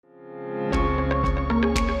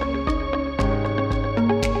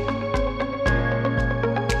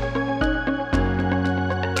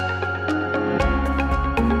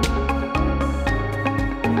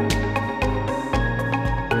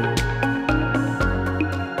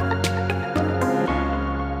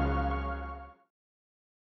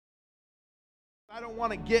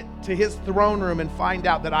want to get to his throne room and find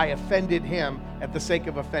out that I offended him at the sake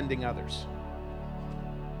of offending others.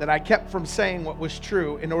 That I kept from saying what was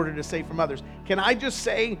true in order to say from others. Can I just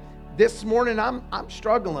say this morning, I'm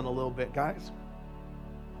struggling a little bit, guys.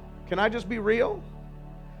 Can I just be real?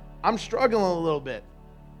 I'm struggling a little bit.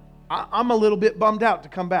 I'm a little bit bummed out to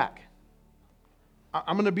come back.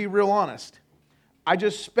 I'm going to be real honest. I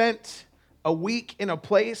just spent a week in a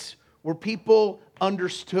place where people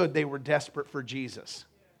understood they were desperate for Jesus.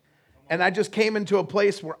 And I just came into a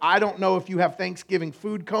place where I don't know if you have Thanksgiving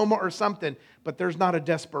food coma or something, but there's not a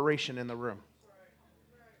desperation in the room.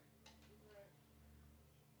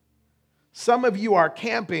 Some of you are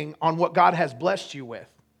camping on what God has blessed you with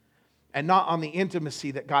and not on the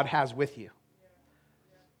intimacy that God has with you.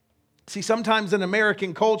 See, sometimes in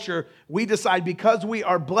American culture, we decide because we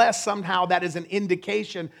are blessed, somehow that is an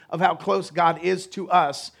indication of how close God is to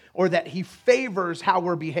us or that he favors how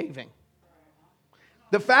we're behaving.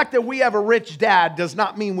 The fact that we have a rich dad does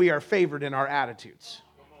not mean we are favored in our attitudes.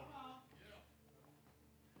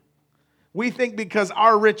 We think because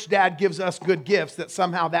our rich dad gives us good gifts that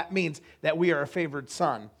somehow that means that we are a favored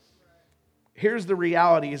son. Here's the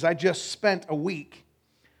reality is I just spent a week.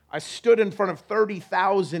 I stood in front of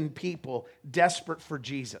 30,000 people desperate for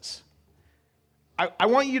Jesus. I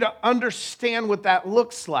want you to understand what that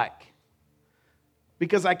looks like.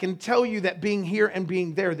 Because I can tell you that being here and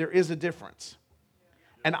being there is a difference.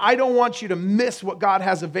 And I don't want you to miss what God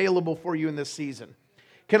has available for you in this season.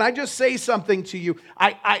 Can I just say something to you?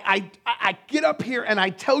 I get up here and I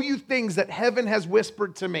tell you things that heaven has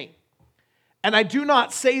whispered to me. And I do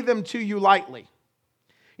not say them to you lightly.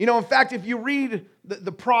 You know, in fact, if you read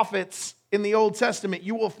the prophets in the Old Testament,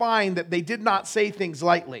 you will find that they did not say things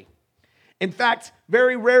lightly. In fact,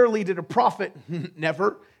 very rarely did a prophet,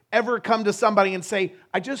 never, ever come to somebody and say,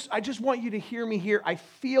 I just want you to hear me here. I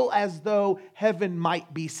feel as though heaven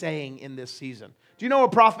might be saying in this season. Do you know a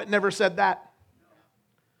prophet never said that?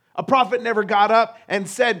 A prophet never got up and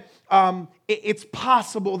said, it's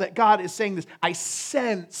possible that God is saying this. I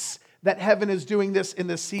sense that heaven is doing this in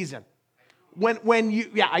this season.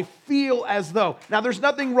 I feel as though. Now, there's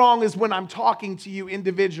nothing wrong as when I'm talking to you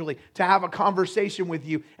individually to have a conversation with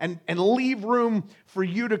you and leave room for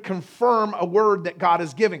you to confirm a word that God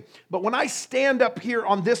is giving. But when I stand up here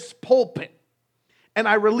on this pulpit and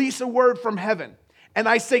I release a word from heaven and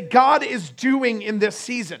I say God is doing in this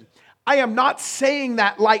season, I am not saying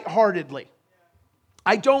that lightheartedly.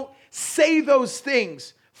 I don't say those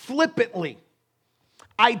things flippantly.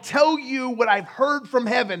 I tell you what I've heard from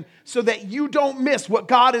heaven so that you don't miss what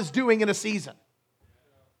God is doing in a season.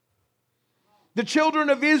 The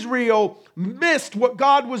children of Israel missed what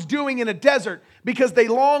God was doing in a desert because they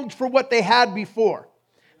longed for what they had before.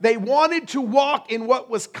 They wanted to walk in what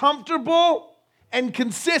was comfortable and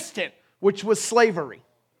consistent, which was slavery.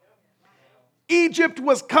 Egypt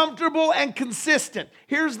was comfortable and consistent.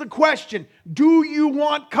 Here's the question. Do you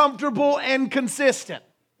want comfortable and consistent?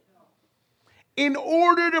 In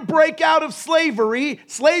order to break out of slavery,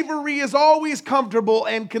 slavery is always comfortable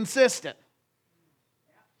and consistent.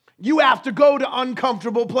 You have to go to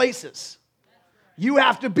uncomfortable places. You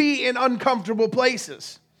have to be in uncomfortable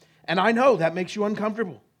places. And I know that makes you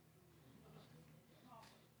uncomfortable.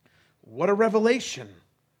 What a revelation.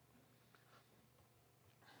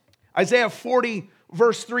 Isaiah 40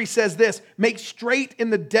 verse 3 says this, make straight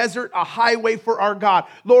in the desert a highway for our God.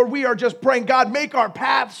 Lord, we are just praying, God, make our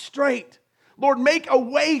path straight. Lord, make a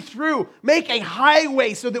way through, make a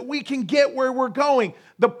highway so that we can get where we're going.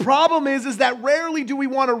 The problem is that rarely do we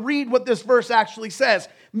want to read what this verse actually says.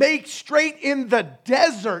 Make straight in the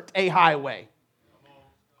desert a highway.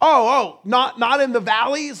 Not in the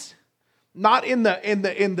valleys, not in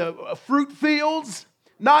the fruit fields,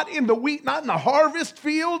 not in the wheat, not in the harvest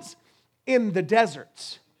fields, in the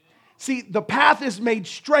deserts. See, the path is made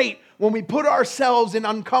straight when we put ourselves in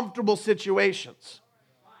uncomfortable situations.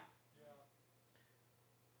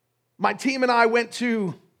 My team and I went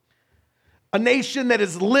to a nation that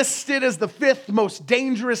is listed as the 5th most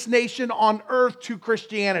dangerous nation on earth to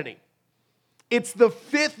Christianity. It's the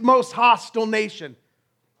 5th most hostile nation.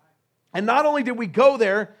 And not only did we go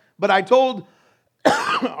there, but I told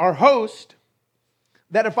our host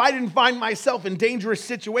that if I didn't find myself in dangerous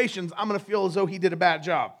situations, I'm going to feel as though he did a bad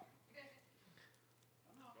job.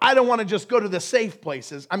 I don't want to just go to the safe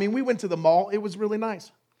places. I mean, we went to the mall. It was really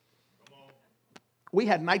nice. We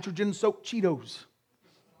had nitrogen-soaked Cheetos.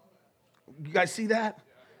 You guys see that?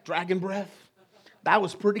 Dragon breath. That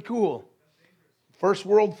was pretty cool. First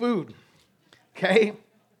world food. Okay?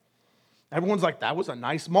 Everyone's like, that was a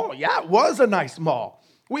nice mall. Yeah, it was a nice mall.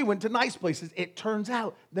 We went to nice places. It turns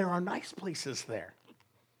out there are nice places there.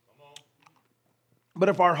 But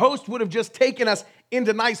if our host would have just taken us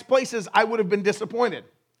into nice places, I would have been disappointed.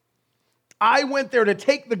 I went there to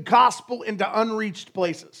take the gospel into unreached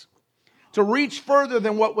places, to reach further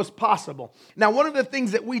than what was possible. Now, one of the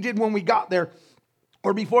things that we did when we got there,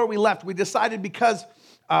 or before we left, we decided because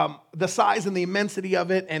the size and the immensity of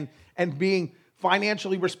it and being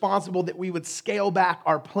financially responsible that we would scale back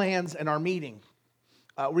our plans and our meeting.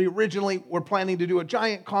 We originally were planning to do a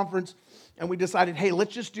giant conference, and we decided, hey,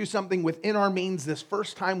 let's just do something within our means this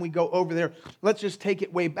first time we go over there. Let's just take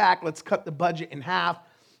it way back. Let's cut the budget in half,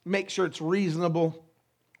 make sure it's reasonable.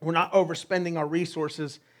 We're not overspending our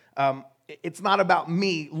resources. It's not about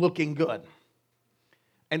me looking good.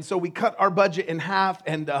 And so we cut our budget in half,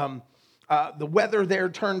 and the weather there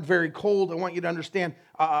turned very cold. I want you to understand,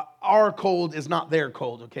 our cold is not their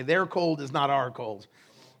cold, okay? Their cold is not our cold.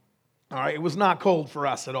 All right, it was not cold for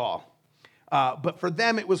us at all. But for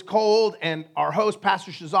them, it was cold, and our host,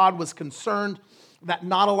 Pastor Shazad, was concerned that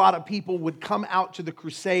not a lot of people would come out to the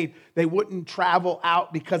crusade. They wouldn't travel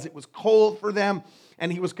out because it was cold for them,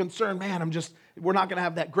 and he was concerned, man, we're not going to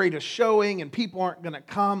have that greatest showing, and people aren't going to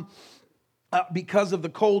come because of the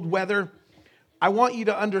cold weather. I want you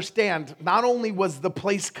to understand, not only was the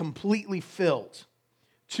place completely filled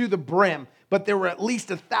to the brim, but there were at least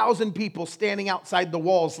 1,000 people standing outside the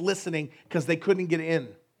walls listening because they couldn't get in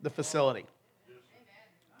the facility.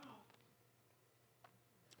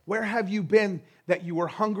 Where have you been that you were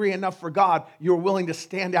hungry enough for God, you were willing to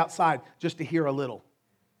stand outside just to hear a little?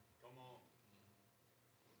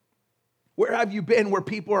 Where have you been where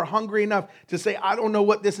people are hungry enough to say, I don't know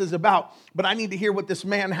what this is about, but I need to hear what this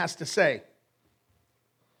man has to say?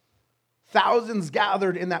 Thousands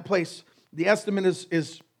gathered in that place. The estimate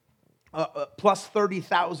is plus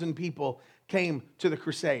 30,000 people came to the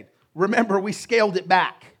crusade. Remember, we scaled it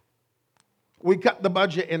back. We cut the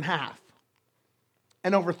budget in half.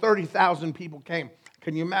 And over 30,000 people came.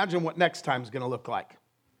 Can you imagine what next time is going to look like?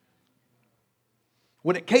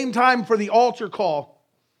 When it came time for the altar call,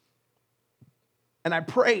 and I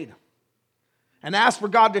prayed and asked for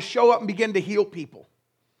God to show up and begin to heal people,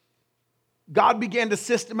 God began to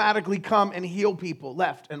systematically come and heal people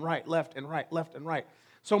left and right, left and right, left and right.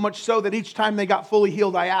 So much so that each time they got fully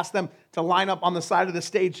healed, I asked them to line up on the side of the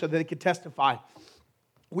stage so that they could testify.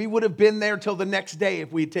 We would have been there till the next day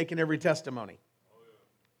if we had taken every testimony.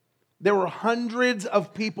 There were hundreds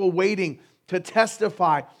of people waiting to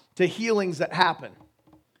testify to healings that happened.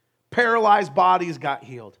 Paralyzed bodies got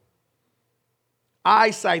healed.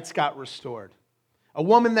 Eyesights got restored. A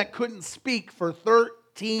woman that couldn't speak for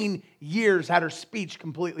 13 years had her speech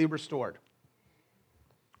completely restored.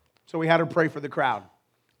 So we had her pray for the crowd.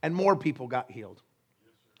 And more people got healed.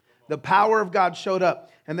 The power of God showed up.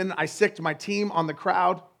 And then I sicked my team on the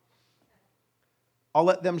crowd. I'll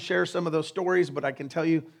let them share some of those stories, but I can tell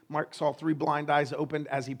you, Mark saw 3 blind eyes opened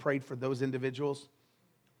as he prayed for those individuals.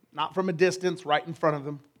 Not from a distance, right in front of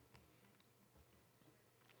them.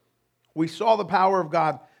 We saw the power of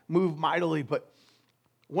God move mightily, but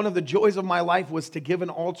one of the joys of my life was to give an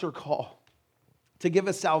altar call, to give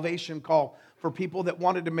a salvation call for people that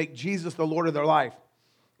wanted to make Jesus the Lord of their life.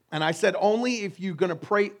 And I said, only if you're going to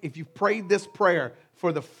pray, if you've prayed this prayer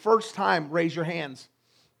for the first time, raise your hands.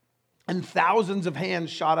 And thousands of hands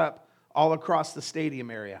shot up all across the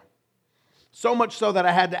stadium area. So much so that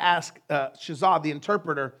I had to ask Shazad, the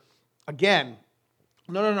interpreter, again,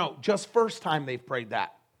 no, just first time they've prayed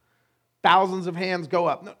that. Thousands of hands go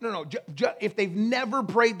up. No, if they've never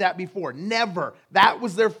prayed that before, never. That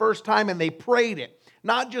was their first time and they prayed it.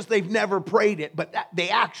 Not just they've never prayed it, but they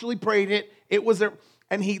actually prayed it. It was their...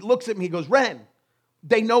 And he looks at me, he goes, Ren,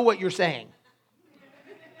 they know what you're saying.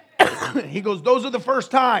 He goes, those are the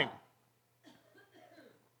first time.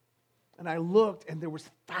 And I looked, and there was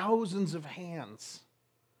thousands of hands.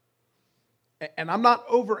 And I'm not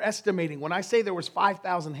overestimating. When I say there was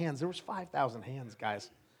 5,000 hands, there was 5,000 hands,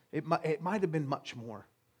 guys. It might have been much more.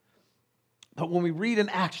 But when we read in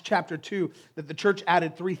Acts chapter 2 that the church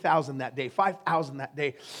added 3,000 that day, 5,000 that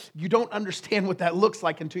day, you don't understand what that looks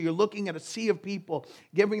like until you're looking at a sea of people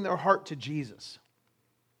giving their heart to Jesus.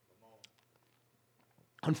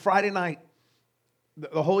 On Friday night,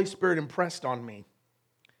 the Holy Spirit impressed on me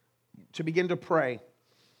to begin to pray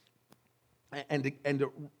and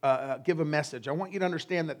to give a message. I want you to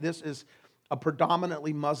understand that this is a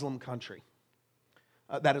predominantly Muslim country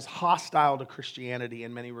that is hostile to Christianity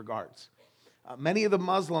in many regards. Many of the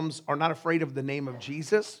Muslims are not afraid of the name of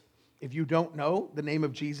Jesus. If you don't know, the name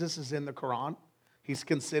of Jesus is in the Quran. He's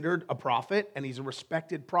considered a prophet, and he's a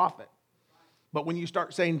respected prophet. But when you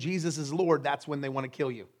start saying Jesus is Lord, that's when they want to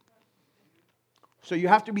kill you. So you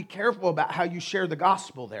have to be careful about how you share the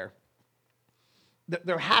gospel there.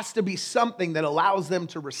 there has to be something that allows them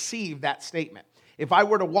to receive that statement. If I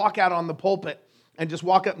were to walk out on the pulpit and just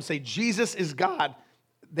walk up and say, Jesus is God,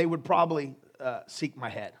 they would probably seek my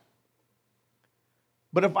head.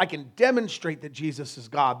 But if I can demonstrate that Jesus is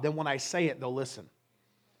God, then when I say it, they'll listen.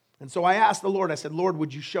 And so I asked the Lord, I said, Lord,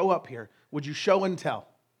 would you show up here? Would you show and tell?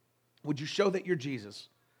 Would you show that you're Jesus?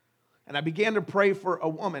 And I began to pray for a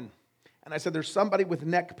woman. And I said, there's somebody with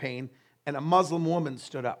neck pain, and a Muslim woman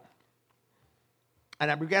stood up.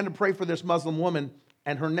 And I began to pray for this Muslim woman,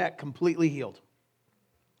 and her neck completely healed.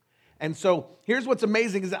 And so here's what's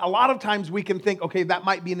amazing is that a lot of times we can think, okay, that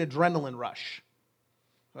might be an adrenaline rush.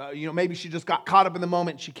 Maybe she just got caught up in the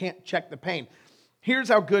moment and she can't check the pain. Here's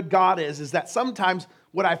how good God is that sometimes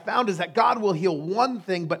what I found is that God will heal one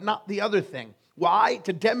thing but not the other thing. Why?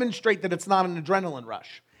 To demonstrate that it's not an adrenaline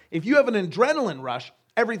rush. If you have an adrenaline rush,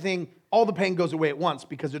 all the pain goes away at once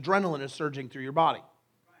because adrenaline is surging through your body.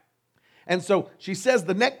 And so she says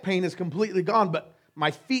the neck pain is completely gone, but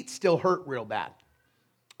my feet still hurt real bad.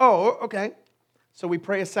 Oh, okay. So we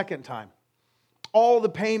pray a second time. All the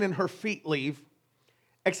pain in her feet leave,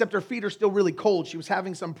 except her feet are still really cold. She was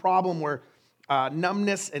having some problem where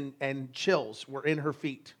numbness and chills were in her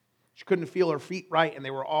feet. She couldn't feel her feet right, and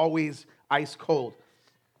they were always ice cold.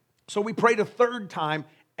 So we prayed a third time,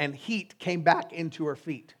 and heat came back into her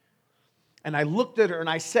feet. And I looked at her and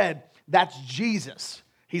I said, that's Jesus.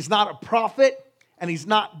 He's not a prophet, and he's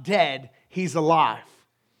not dead. He's alive.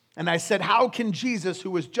 And I said, how can Jesus,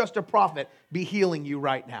 who was just a prophet, be healing you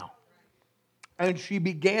right now? And she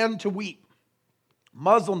began to weep.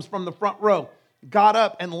 Muslims from the front row got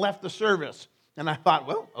up and left the service. And I thought,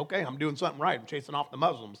 well, okay, I'm doing something right. I'm chasing off the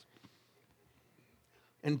Muslims.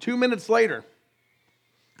 And 2 minutes later,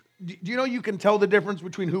 do you know you can tell the difference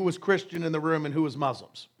between who was Christian in the room and who was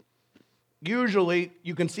Muslims? Usually,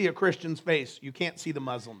 you can see a Christian's face. You can't see the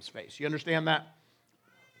Muslim's face. You understand that?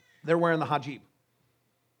 They're wearing the hijab.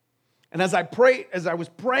 And as I was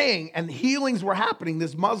praying and healings were happening,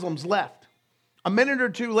 these Muslims left. A minute or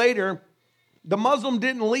two later, the Muslim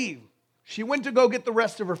didn't leave. She went to go get the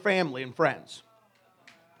rest of her family and friends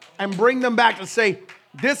and bring them back to say,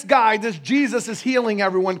 this Jesus is healing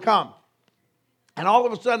everyone, come. And all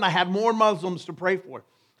of a sudden, I had more Muslims to pray for.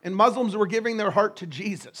 And Muslims were giving their heart to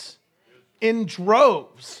Jesus in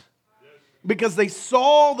droves because they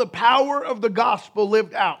saw the power of the gospel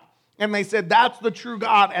lived out. And they said, that's the true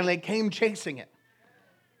God, and they came chasing it.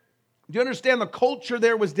 Do you understand? The culture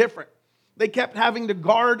there was different. They kept having to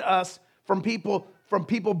guard us from people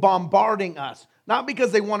bombarding us. Not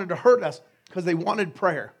because they wanted to hurt us, because they wanted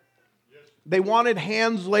prayer. They wanted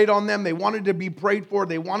hands laid on them. They wanted to be prayed for.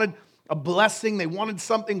 They wanted a blessing. They wanted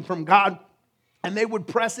something from God. And they would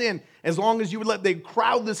press in as long as you would they'd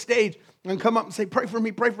crowd the stage and come up and say, pray for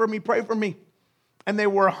me, pray for me, pray for me. And they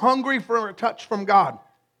were hungry for a touch from God.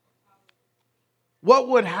 What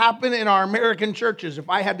would happen in our American churches if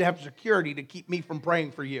I had to have security to keep me from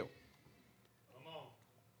praying for you?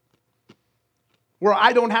 Where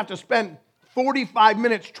I don't have to spend 45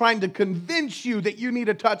 minutes trying to convince you that you need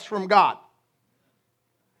a touch from God.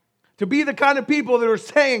 To be the kind of people that are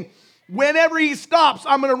saying, whenever he stops,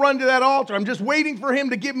 I'm going to run to that altar. I'm just waiting for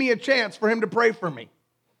him to give me a chance for him to pray for me.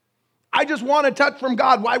 I just want a touch from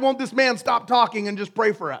God. Why won't this man stop talking and just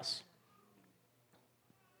pray for us?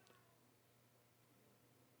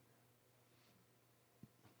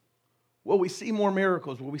 Will we see more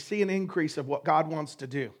miracles? Will we see an increase of what God wants to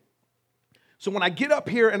do? So when I get up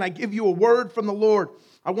here and I give you a word from the Lord,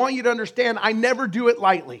 I want you to understand I never do it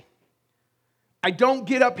lightly. I don't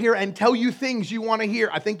get up here and tell you things you want to hear.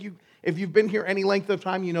 I think if you've been here any length of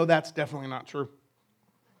time, you know that's definitely not true.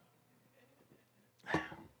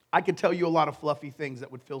 I could tell you a lot of fluffy things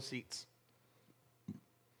that would fill seats.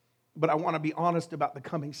 But I want to be honest about the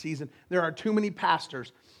coming season. There are too many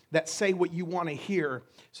pastors that say what you want to hear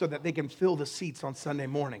so that they can fill the seats on Sunday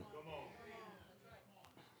morning.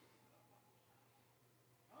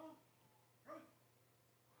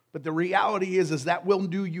 But the reality is that will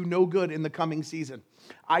do you no good in the coming season.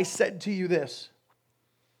 I said to you this.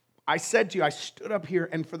 I stood up here,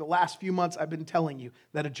 and for the last few months, I've been telling you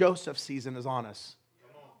that a Joseph season is on us.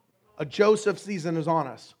 A Joseph season is on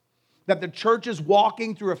us. That the church is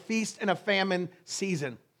walking through a feast and a famine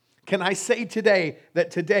season. Can I say today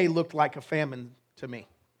that today looked like a famine to me?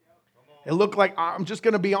 It looked like, I'm just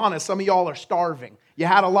going to be honest, some of y'all are starving. You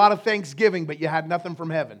had a lot of Thanksgiving, but you had nothing from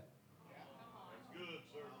heaven.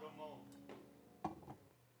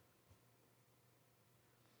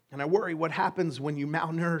 And I worry what happens when you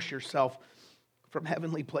malnourish yourself from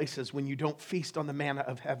heavenly places, when you don't feast on the manna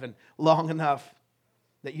of heaven long enough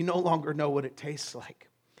that you no longer know what it tastes like.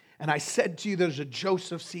 And I said to you, there's a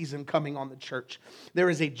Joseph season coming on the church.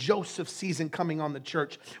 There is a Joseph season coming on the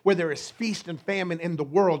church where there is feast and famine in the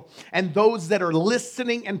world. And those that are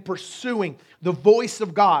listening and pursuing the voice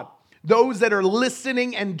of God, those that are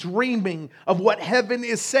listening and dreaming of what heaven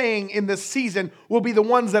is saying in this season will be the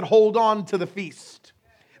ones that hold on to the feast.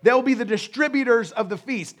 They'll be the distributors of the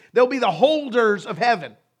feast. They'll be the holders of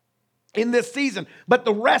heaven in this season. But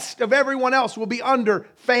the rest of everyone else will be under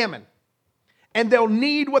famine. And they'll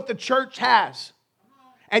need what the church has.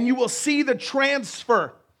 And you will see the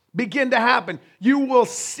transfer begin to happen. You will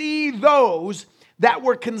see those that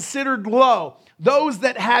were considered low, those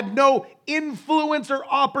that had no influence or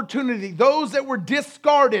opportunity, those that were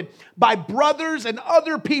discarded by brothers and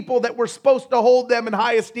other people that were supposed to hold them in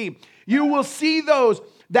high esteem. You will see those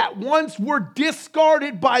that once were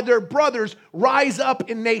discarded by their brothers rise up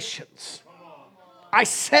in nations. I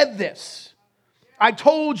said this. I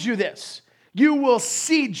told you this. You will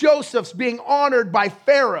see Josephs being honored by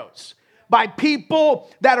pharaohs, by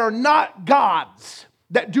people that are not gods,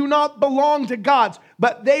 that do not belong to gods,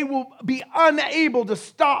 but they will be unable to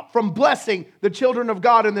stop from blessing the children of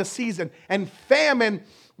God in this season. And famine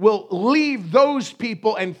will leave those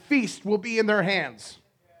people and feast will be in their hands.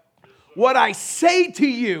 What I say to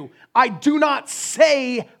you, I do not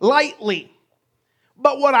say lightly.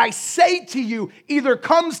 But what I say to you either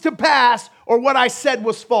comes to pass or what I said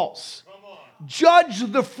was false. Judge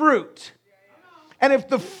the fruit. And if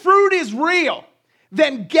the fruit is real,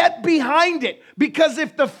 then get behind it. Because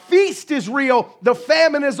if the feast is real, the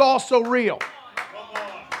famine is also real.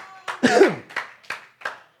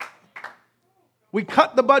 We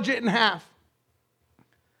cut the budget in half.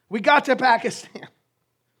 We got to Pakistan.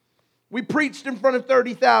 We preached in front of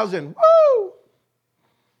 30,000. Woo!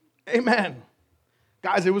 Amen.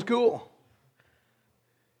 Guys, it was cool.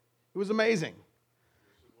 It was amazing.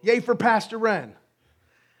 Yay for Pastor Ren.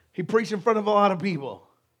 He preached in front of a lot of people.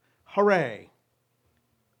 Hooray.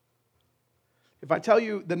 If I tell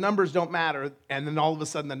you the numbers don't matter, and then all of a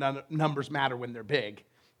sudden the numbers matter when they're big,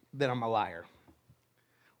 then I'm a liar.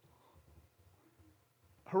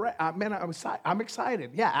 Hooray. Man, I'm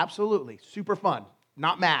excited. Yeah, absolutely. Super fun.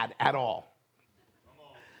 Not mad at all.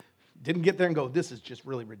 Didn't get there and go, this is just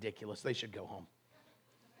really ridiculous. They should go home.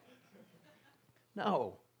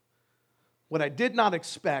 No. What I did not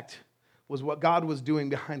expect was what God was doing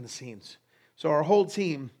behind the scenes. So our whole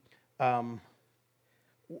team,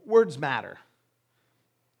 words matter.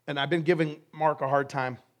 And I've been giving Mark a hard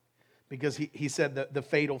time because he said the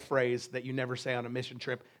fatal phrase that you never say on a mission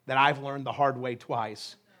trip that I've learned the hard way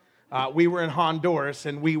twice. We were in Honduras,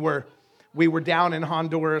 and we were down in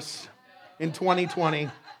Honduras in 2020.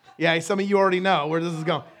 Yeah, some of you already know where this is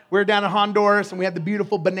going. We were down in Honduras, and we had the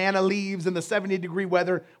beautiful banana leaves and the 70-degree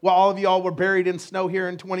weather while all of y'all were buried in snow here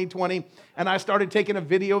in 2020. And I started taking a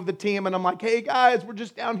video of the team, and I'm like, hey, guys, we're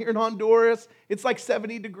just down here in Honduras. It's like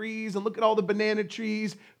 70 degrees, and look at all the banana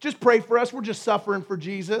trees. Just pray for us. We're just suffering for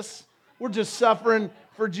Jesus. We're just suffering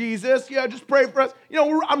for Jesus. Yeah, just pray for us. You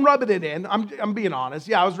know, I'm rubbing it in. I'm being honest.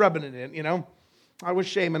 Yeah, I was rubbing it in, you know. I was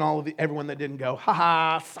shaming everyone that didn't go.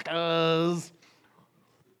 Ha-ha, suckers.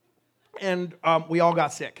 And we all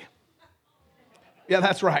got sick. Yeah,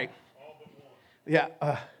 that's right. Yeah.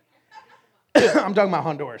 I'm talking about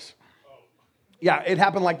Honduras. Yeah, it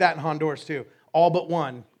happened like that in Honduras too. All but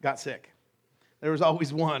one got sick. There was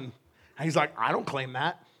always one. And he's like, I don't claim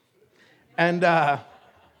that. And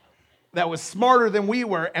that was smarter than we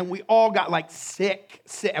were, and we all got like sick.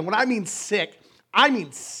 And when I mean sick, I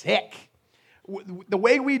mean sick. The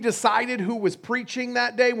way we decided who was preaching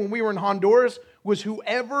that day when we were in Honduras was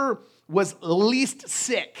whoever was least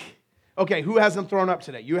sick. Okay, who hasn't thrown up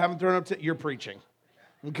today? You haven't thrown up today? You're preaching.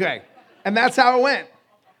 Okay, and that's how it went.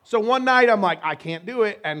 So one night I'm like, I can't do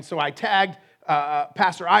it. And so I tagged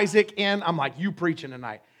Pastor Isaac in. I'm like, you preaching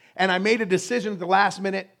tonight. And I made a decision at the last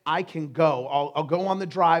minute. I can go. I'll go on the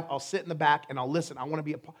drive. I'll sit in the back and I'll listen. I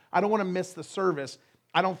don't want to miss the service.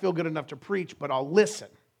 I don't feel good enough to preach, but I'll listen.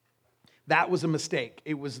 That was a mistake.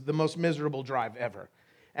 It was the most miserable drive ever.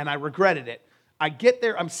 And I regretted it. I get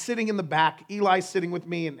there. I'm sitting in the back. Eli's sitting with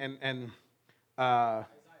me and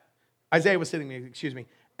Isaiah was sitting with me, excuse me.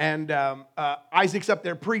 And Isaac's up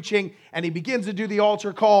there preaching, and he begins to do the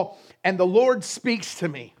altar call, and the Lord speaks to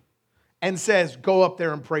me and says, go up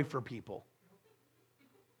there and pray for people.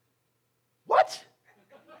 What?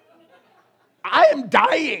 I am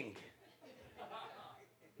dying.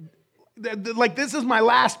 Like, this is my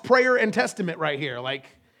last prayer and testament right here. Like,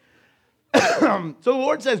 so the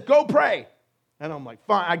Lord says, go pray. And I'm like,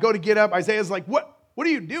 fine. I go to get up. Isaiah's like, what are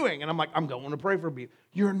you doing? And I'm like, I'm going to pray for people.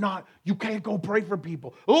 You can't go pray for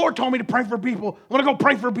people. The Lord told me to pray for people. I'm going to go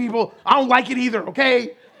pray for people. I don't like it either,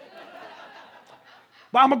 okay?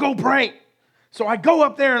 but I'm going to go pray. So I go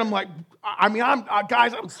up there and I'm like,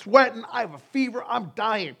 guys, I'm sweating. I have a fever. I'm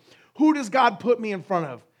dying. Who does God put me in front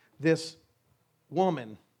of? This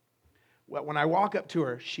woman. Well, when I walk up to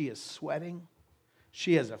her, she is sweating.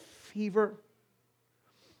 She has a fever.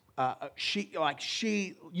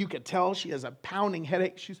 You could tell she has a pounding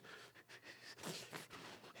headache. She's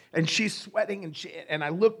sweating, and I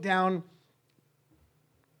look down.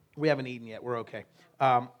 We haven't eaten yet. We're okay.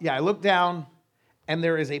 I look down, and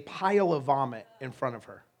there is a pile of vomit in front of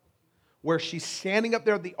her, where she's standing up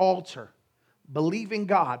there at the altar, believing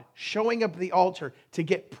God, showing up at the altar to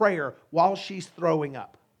get prayer while she's throwing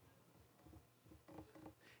up.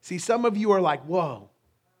 See, some of you are like, whoa.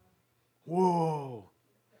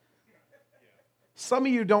 Some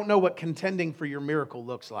of you don't know what contending for your miracle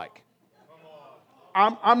looks like.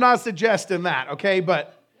 I'm not suggesting that, okay?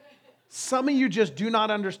 But some of you just do not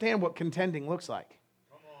understand what contending looks like.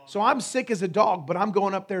 So I'm sick as a dog, but I'm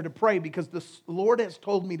going up there to pray because the Lord has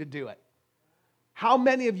told me to do it. How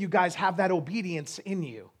many of you guys have that obedience in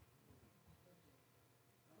you?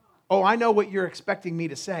 Oh, I know what you're expecting me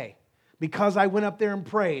to say. Because I went up there and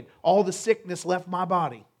prayed, all the sickness left my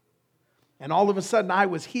body. And all of a sudden I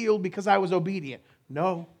was healed because I was obedient.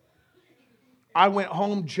 No. I went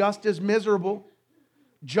home just as miserable,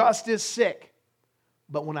 just as sick.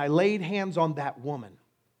 But when I laid hands on that woman,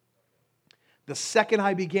 the second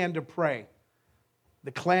I began to pray,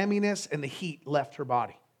 the clamminess and the heat left her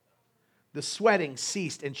body. The sweating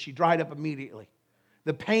ceased and she dried up immediately.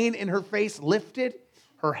 The pain in her face lifted,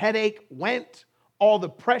 her headache went, all the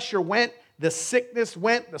pressure went, the sickness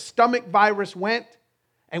went, the stomach virus went.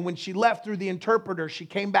 And when she left through the interpreter, she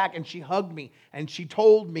came back and she hugged me. And she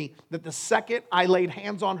told me that the second I laid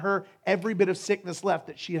hands on her, every bit of sickness left,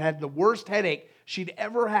 that she had the worst headache she'd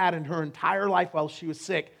ever had in her entire life while she was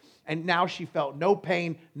sick. And now she felt no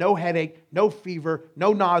pain, no headache, no fever,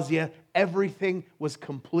 no nausea. Everything was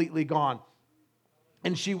completely gone.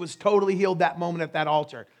 And she was totally healed that moment at that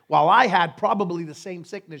altar. While I had probably the same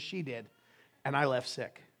sickness she did. And I left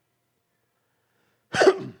sick.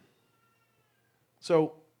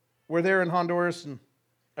 So we're there in Honduras, and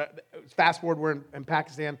fast forward, we're in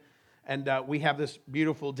Pakistan, and we have this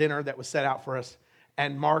beautiful dinner that was set out for us.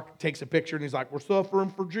 And Mark takes a picture, and he's like, "We're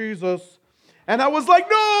suffering for Jesus." And I was like,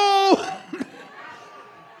 "No!"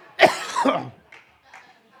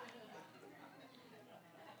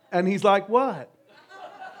 And he's like, "What?"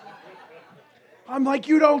 I'm like,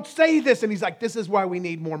 "You don't say this." And he's like, "This is why we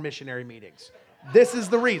need more missionary meetings. This is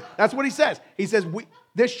the reason." That's what he says. He says,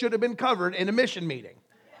 this should have been covered in a mission meeting.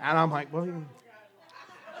 And I'm like, well,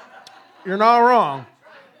 you're not wrong.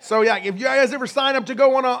 So yeah, if you guys ever sign up to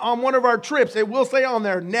go on one of our trips, it will say on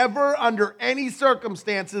there, never under any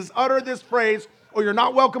circumstances utter this phrase or you're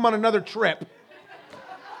not welcome on another trip.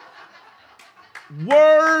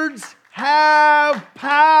 Words have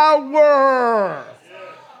power.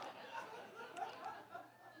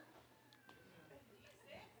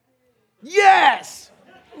 Yes!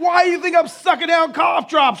 Why do you think I'm sucking down cough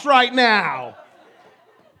drops right now?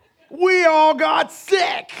 We all got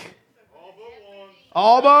sick.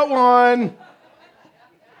 All but one.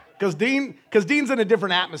 Because Dean's in a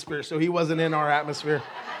different atmosphere, so he wasn't in our atmosphere.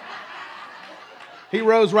 He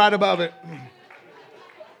rose right above it.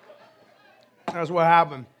 That's what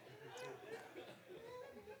happened.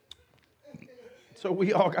 So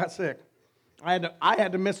we all got sick. I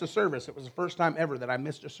had to miss a service. It was the first time ever that I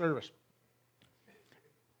missed a service.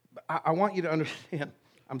 But I want you to understand,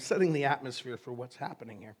 I'm setting the atmosphere for what's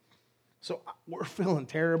happening here. So we're feeling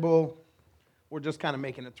terrible. We're just kind of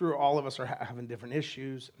making it through. All of us are having different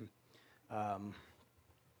issues.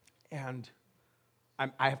 And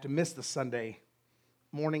I have to miss the Sunday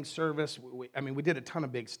morning service. We did a ton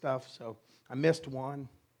of big stuff, so I missed one.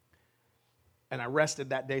 And I rested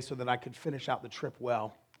that day so that I could finish out the trip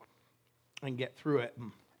well and get through it.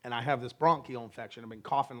 And I have this bronchial infection. I've been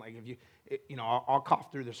coughing like I'll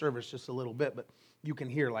cough through the service just a little bit, but you can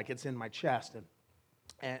hear like it's in my chest.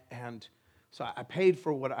 And so I paid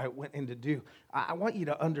for what I went in to do. I want you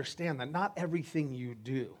to understand that not everything you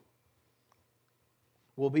do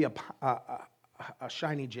will be a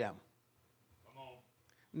shiny gem.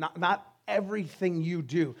 Come on. Not everything you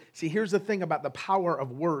do. See, here's the thing about the power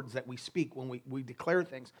of words that we speak when we declare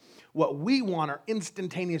things. What we want are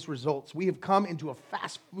instantaneous results. We have come into a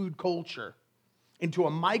fast food culture, into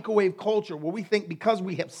a microwave culture where we think because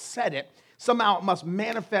we have said it, somehow it must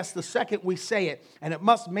manifest the second we say it, and it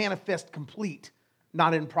must manifest complete,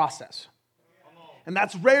 not in process. And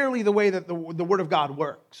that's rarely the way that the Word of God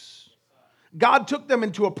works. God took them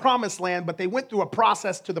into a promised land, but they went through a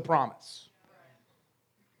process to the promise.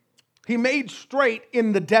 He made straight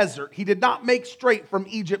in the desert. He did not make straight from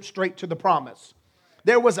Egypt straight to the promise.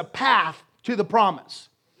 There was a path to the promise.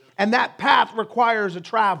 And that path requires a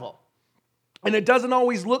travel. And it doesn't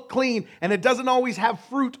always look clean, and it doesn't always have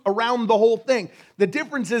fruit around the whole thing. The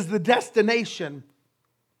difference is the destination,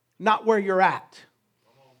 not where you're at.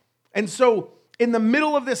 And so, in the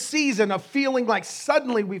middle of this season of feeling like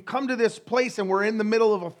suddenly we've come to this place and we're in the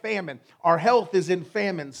middle of a famine, our health is in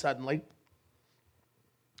famine suddenly.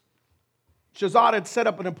 Shahzad had set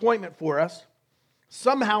up an appointment for us.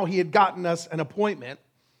 Somehow he had gotten us an appointment.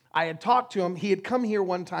 I had talked to him. He had come here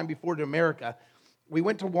one time before to America. We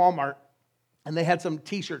went to Walmart, and they had some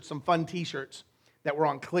t-shirts, some fun t-shirts that were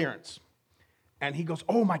on clearance. And he goes,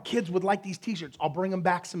 oh, my kids would like these t-shirts. I'll bring them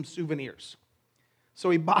back some souvenirs. So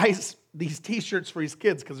he buys these t-shirts for his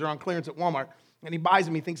kids because they're on clearance at Walmart. And he buys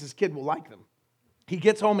them. He thinks his kid will like them. He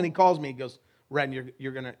gets home and he calls me. He goes, Ren,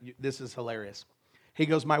 this is hilarious. He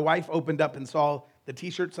goes, my wife opened up and saw the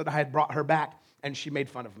t-shirts that I had brought her back, and she made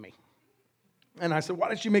fun of me. And I said, why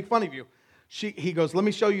did she make fun of you? He goes, let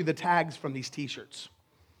me show you the tags from these t-shirts.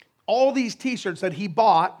 All these t-shirts that he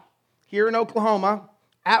bought here in Oklahoma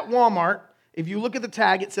at Walmart, if you look at the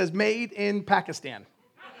tag, it says made in Pakistan.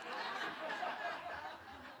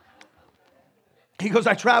 He goes,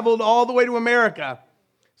 I traveled all the way to America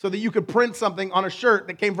so that you could print something on a shirt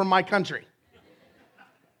that came from my country.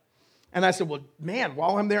 And I said, well, man,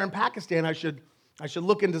 while I'm there in Pakistan, I should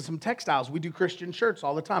look into some textiles. We do Christian shirts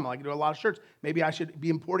all the time. I like to do a lot of shirts. Maybe I should be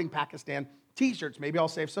importing Pakistan t-shirts. Maybe I'll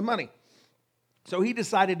save some money. So he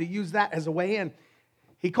decided to use that as a way in.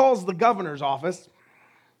 He calls the governor's office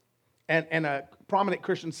and a prominent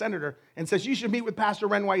Christian senator and says, you should meet with Pastor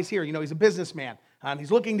Ren while he's here. You know, he's a businessman, and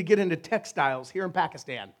he's looking to get into textiles here in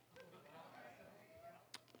Pakistan.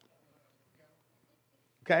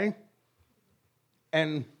 Okay?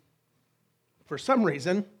 And for some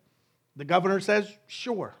reason, the governor says,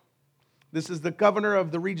 sure. This is the governor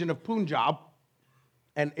of the region of Punjab,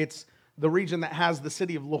 and it's the region that has the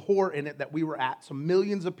city of Lahore in it that we were at. So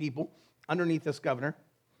millions of people underneath this governor,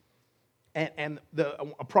 and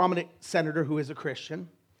a prominent senator who is a Christian.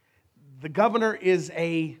 The governor is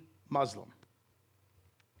a Muslim.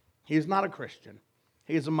 He is not a Christian.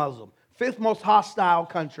 He is a Muslim. Fifth most hostile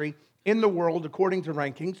country in the world, according to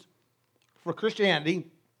rankings, for Christianity.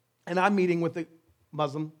 And I'm meeting with the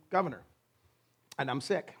Muslim governor. And I'm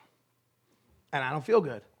sick. And I don't feel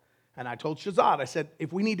good. And I told Shahzad, I said,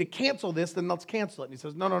 if we need to cancel this, then let's cancel it. And he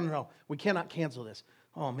says, no. We cannot cancel this.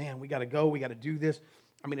 Oh, man, we got to go. We got to do this.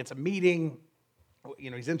 I mean, it's a meeting.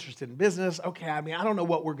 You know, he's interested in business. Okay, I mean, I don't know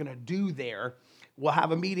what we're going to do there. We'll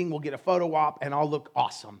have a meeting. We'll get a photo op, and I'll look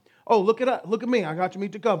awesome. Oh, look at me. I got to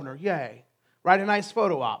meet the governor. Yay. Write a nice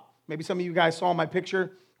photo op. Maybe some of you guys saw my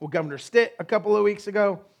picture with Governor Stitt a couple of weeks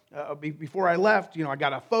ago. Before I left, I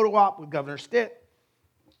got a photo op with Governor Stitt.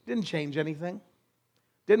 Didn't change anything.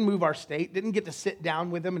 Didn't move our state. Didn't get to sit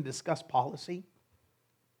down with him and discuss policy.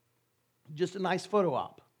 Just a nice photo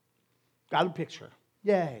op. Got a picture.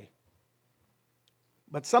 Yay.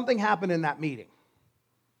 But something happened in that meeting.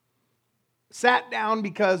 Sat down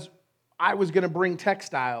because I was going to bring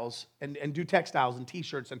textiles and do textiles and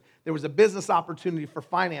t-shirts, and there was a business opportunity for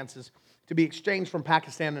finances to be exchanged from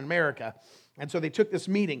Pakistan and America. And so they took this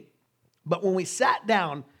meeting. But when we sat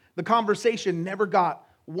down, the conversation never got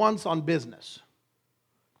once on business.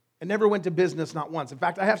 It never went to business, not once. In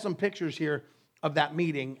fact, I have some pictures here of that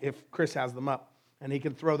meeting, if Chris has them up, and he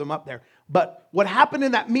can throw them up there. But what happened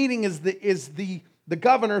in that meeting is the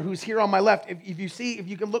governor who's here on my left. If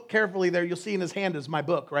you can look carefully there, you'll see in his hand is my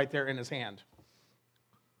book right there in his hand.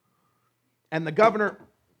 And the governor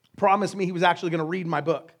promised me he was actually going to read my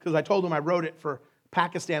book because I told him I wrote it for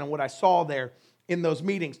Pakistan and what I saw there in those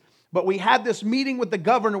meetings. But we had this meeting with the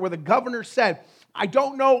governor where the governor said, I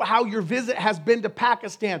don't know how your visit has been to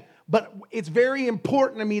Pakistan, but it's very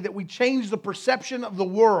important to me that we change the perception of the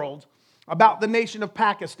world about the nation of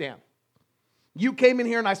Pakistan. You came in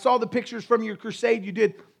here and I saw the pictures from your crusade. You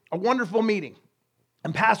did a wonderful meeting.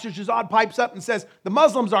 And Pastor Shahzad pipes up and says, the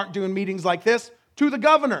Muslims aren't doing meetings like this, to the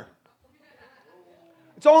governor.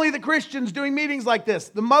 It's only the Christians doing meetings like this.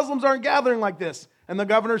 The Muslims aren't gathering like this. And the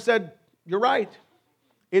governor said, you're right.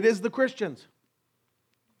 It is the Christians.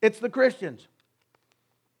 It's the Christians.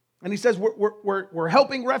 And he says, we're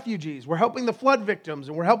helping refugees. We're helping the flood victims.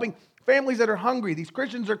 And we're helping families that are hungry. These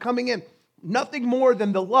Christians are coming in. Nothing more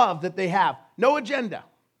than the love that they have. No agenda.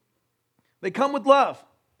 They come with love.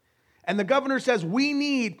 And the governor says, we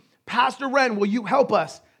need, Pastor Ren, will you help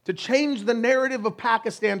us to change the narrative of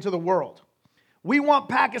Pakistan to the world? We want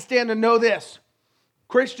Pakistan to know this.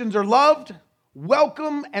 Christians are loved,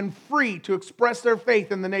 welcome, and free to express their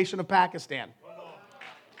faith in the nation of Pakistan.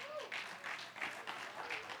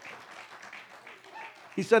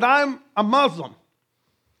 He said, I'm a Muslim.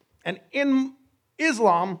 And in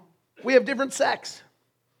Islam, we have different sects.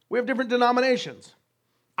 We have different denominations.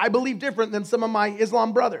 I believe different than some of my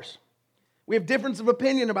Islam brothers. We have difference of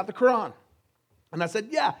opinion about the Quran. And I said,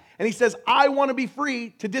 yeah. And he says, I want to be free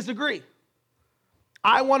to disagree.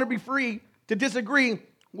 I want to be free to disagree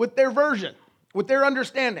with their version, with their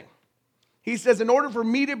understanding. He says, in order for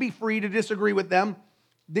me to be free to disagree with them,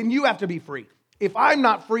 then you have to be free. If I'm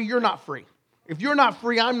not free, you're not free. If you're not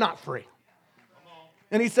free, I'm not free.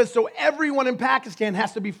 And he says, so everyone in Pakistan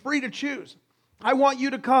has to be free to choose. I want you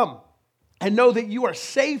to come and know that you are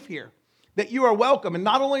safe here, that you are welcome. And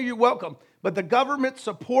not only are you welcome, but the government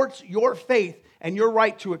supports your faith and your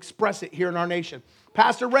right to express it here in our nation.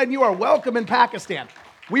 Pastor Red, you are welcome in Pakistan.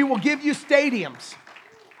 We will give you stadiums.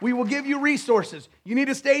 We will give you resources. You need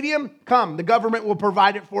a stadium? Come. The government will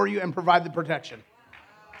provide it for you and provide the protection.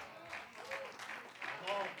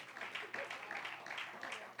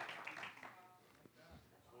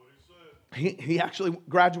 He actually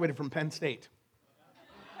graduated from Penn State.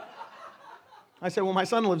 I said, well, my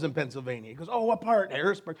son lives in Pennsylvania. He goes, oh, what part?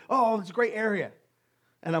 Harrisburg. Oh, it's a great area.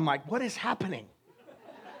 And I'm like, what is happening?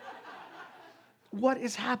 What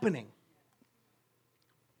is happening?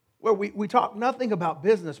 Well, we talked nothing about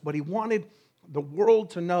business, but he wanted the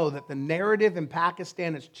world to know that the narrative in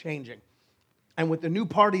Pakistan is changing. And with the new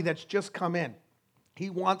party that's just come in, he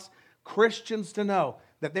wants Christians to know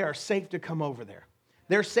that they are safe to come over there.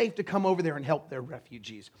 They're safe to come over there and help their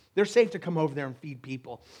refugees. They're safe to come over there and feed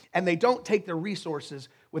people. And they don't take their resources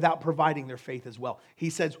without providing their faith as well. He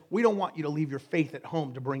says, we don't want you to leave your faith at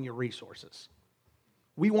home to bring your resources.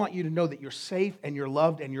 We want you to know that you're safe and you're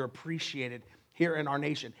loved and you're appreciated here in our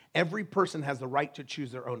nation. Every person has the right to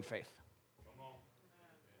choose their own faith.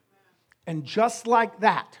 And just like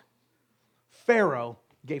that, Pharaoh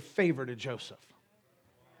gave favor to Joseph.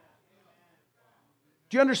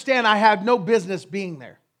 Do you understand? I had no business being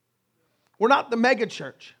there. We're not the mega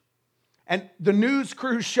church. And the news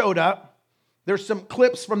crew showed up. There's some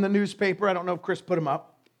clips from the newspaper. I don't know if Chris put them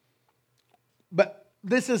up. But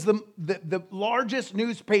this is the largest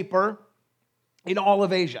newspaper in all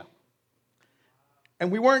of Asia.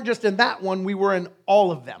 And we weren't just in that one, we were in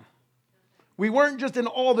all of them. We weren't just in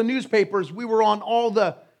all the newspapers, we were on all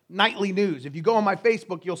the nightly news. If you go on my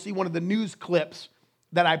Facebook, you'll see one of the news clips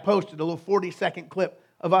that I posted, a little 40-second clip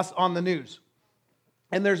of us on the news.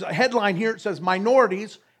 And there's a headline here. It says,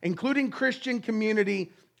 minorities, including Christian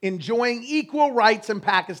community, enjoying equal rights in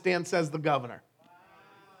Pakistan, says the governor.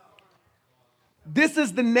 This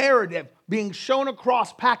is the narrative being shown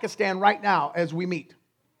across Pakistan right now as we meet.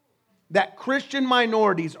 That Christian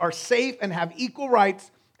minorities are safe and have equal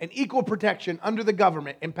rights and equal protection under the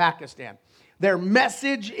government in Pakistan. Their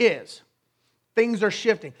message is, things are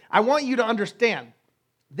shifting. I want you to understand,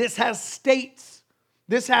 this has states.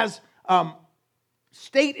 This has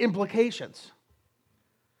state implications.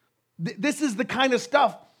 This is the kind of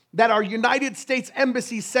stuff that our United States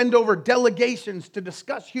embassies send over delegations to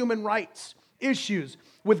discuss human rights issues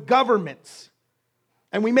with governments.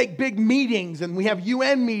 And we make big meetings, and we have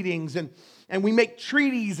UN meetings, and we make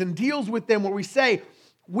treaties and deals with them where we say,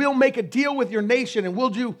 we'll make a deal with your nation and we'll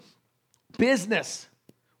do business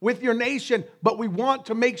with your nation, but we want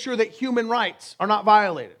to make sure that human rights are not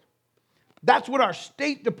violated. That's what our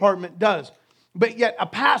State Department does. But yet a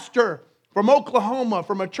pastor from Oklahoma,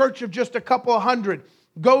 from a church of just a couple of hundred,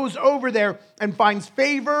 goes over there and finds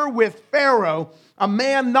favor with Pharaoh, a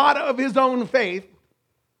man not of his own faith,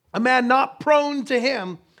 a man not prone to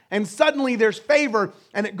him, and suddenly there's favor,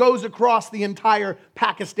 and it goes across the entire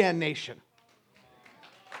Pakistan nation.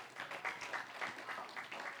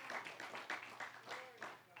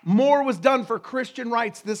 More was done for Christian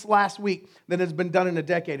rights this last week than has been done in a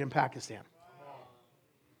decade in Pakistan.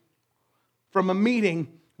 From a meeting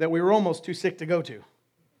that we were almost too sick to go to.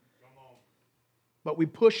 But we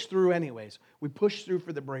pushed through anyways. We pushed through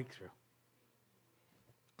for the breakthrough.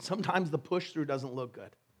 Sometimes the push through doesn't look good.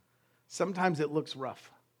 Sometimes it looks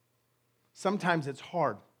rough. Sometimes it's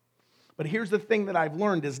hard. But here's the thing that I've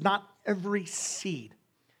learned is not every seed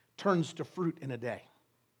turns to fruit in a day.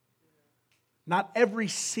 Not every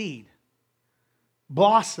seed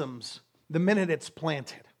blossoms the minute it's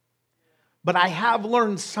planted. But I have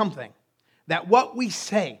learned something, that what we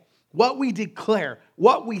say, what we declare,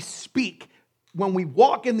 what we speak, when we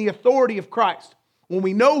walk in the authority of Christ, when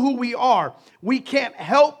we know who we are, we can't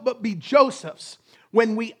help but be Josephs.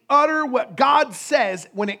 When we utter what God says,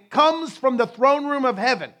 when it comes from the throne room of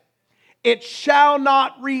heaven, it shall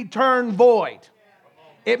not return void.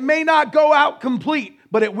 It may not go out complete,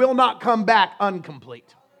 but it will not come back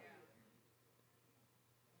incomplete.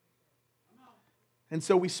 And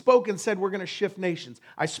so we spoke and said we're going to shift nations.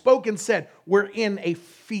 I spoke and said we're in a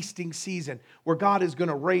feasting season where God is going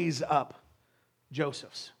to raise up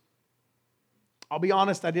Josephs. I'll be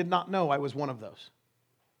honest, I did not know I was one of those.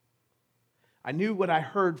 I knew what I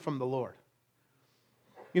heard from the Lord.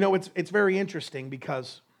 You know, it's very interesting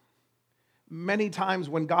because many times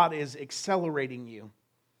when God is accelerating you,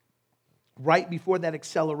 right before that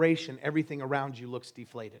acceleration, everything around you looks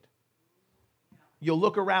deflated. You'll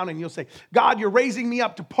look around and you'll say, God, you're raising me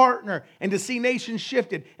up to partner and to see nations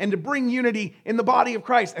shifted and to bring unity in the body of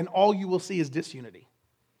Christ. And all you will see is disunity.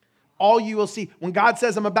 All you will see, when God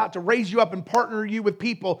says, I'm about to raise you up and partner you with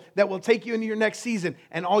people that will take you into your next season,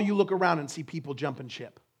 and all you look around and see people jumping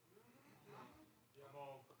ship.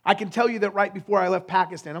 I can tell you that right before I left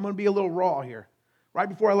Pakistan, I'm going to be a little raw here. Right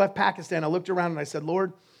before I left Pakistan, I looked around and I said,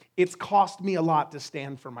 Lord, it's cost me a lot to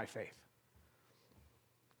stand for my faith.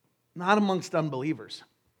 Not amongst unbelievers,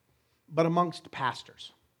 but amongst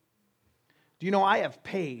pastors. Do you know I have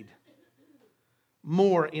paid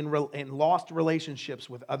more in lost relationships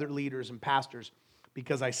with other leaders and pastors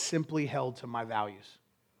because I simply held to my values?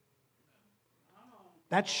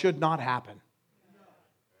 That should not happen.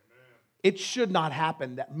 It should not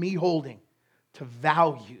happen that me holding to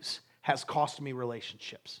values has cost me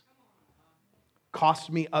relationships,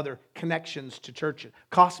 cost me other connections to churches,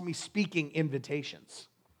 cost me speaking invitations,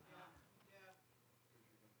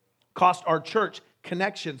 cost our church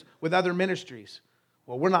connections with other ministries.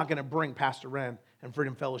 Well, we're not going to bring Pastor Ren and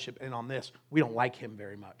Freedom Fellowship in on this. We don't like him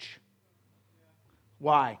very much.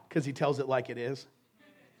 Why? Because he tells it like it is.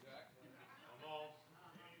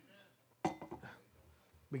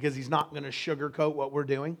 Because he's not going to sugarcoat what we're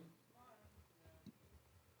doing.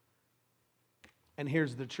 And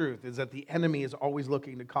here's the truth, is that the enemy is always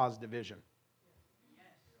looking to cause division.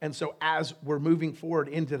 And so as we're moving forward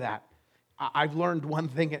into that, I've learned one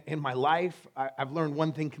thing in my life. I've learned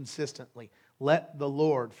one thing consistently. Let the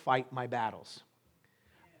Lord fight my battles.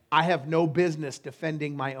 I have no business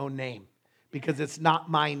defending my own name because it's not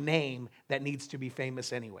my name that needs to be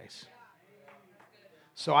famous anyways.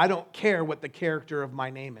 So I don't care what the character of my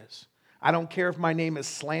name is. I don't care if my name is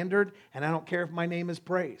slandered, and I don't care if my name is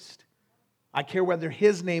praised. I care whether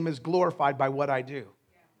His name is glorified by what I do.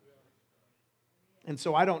 And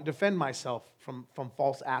so I don't defend myself from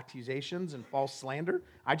false accusations and false slander.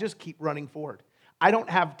 I just keep running forward. I don't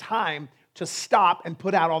have time to stop and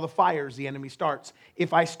put out all the fires the enemy starts.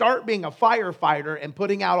 If I start being a firefighter and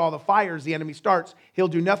putting out all the fires the enemy starts, he'll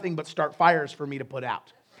do nothing but start fires for me to put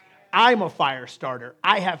out. I'm a fire starter.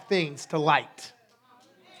 I have things to light.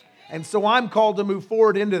 And so I'm called to move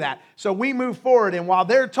forward into that. So we move forward, and while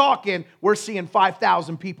they're talking, we're seeing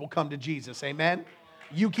 5,000 people come to Jesus. Amen?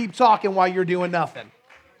 You keep talking while you're doing nothing.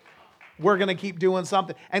 We're going to keep doing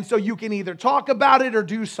something. And so you can either talk about it or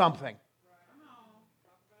do something.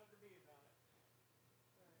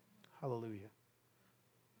 Hallelujah.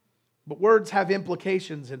 But words have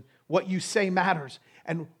implications, and what you say matters,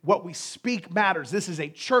 and what we speak matters. This is a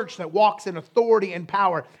church that walks in authority and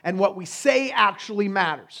power, and what we say actually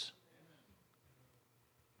matters.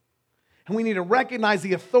 And we need to recognize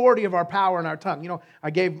the authority of our power in our tongue. You know, I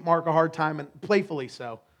gave Mark a hard time, and playfully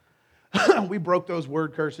so. We broke those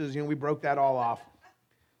word curses. You know, we broke that all off.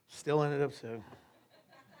 Still ended up so.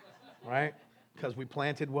 Right? Because we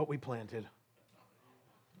planted what we planted.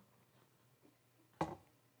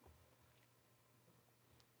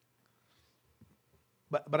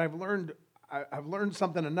 But I've learned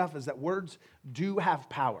something enough is that words do have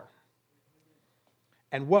power.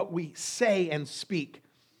 And what we say and speak,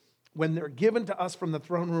 when they're given to us from the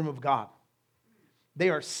throne room of God, they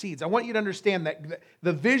are seeds. I want you to understand that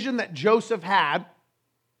the vision that Joseph had,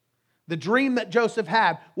 the dream that Joseph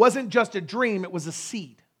had, wasn't just a dream, it was a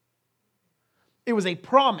seed. It was a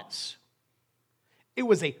promise. It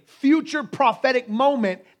was a future prophetic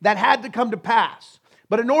moment that had to come to pass.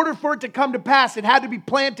 But in order for it to come to pass, it had to be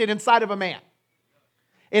planted inside of a man.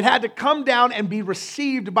 It had to come down and be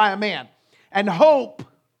received by a man. And hope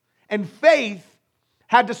and faith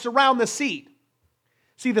had to surround the seed.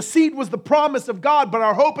 See, the seed was the promise of God, but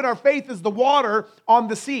our hope and our faith is the water on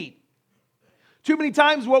the seed. Too many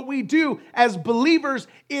times what we do as believers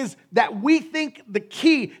is that we think the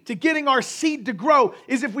key to getting our seed to grow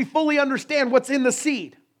is if we fully understand what's in the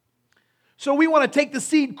seed. So we want to take the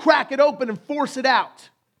seed, crack it open, and force it out.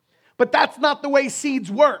 But that's not the way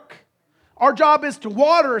seeds work. Our job is to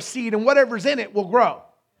water a seed, and whatever's in it will grow.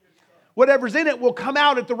 Whatever's in it will come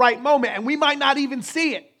out at the right moment, and we might not even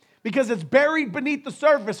see it because it's buried beneath the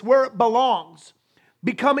surface where it belongs,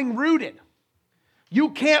 becoming rooted. You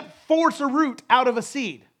can't force a root out of a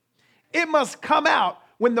seed. It must come out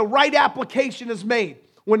when the right application is made,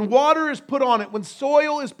 when water is put on it, when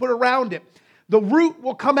soil is put around it, the root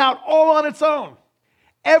will come out all on its own.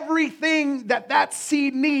 Everything that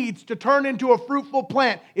seed needs to turn into a fruitful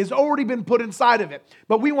plant has already been put inside of it.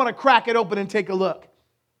 But we want to crack it open and take a look.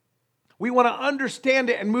 We want to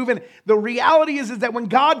understand it and move in. The reality is that when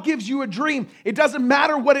God gives you a dream, it doesn't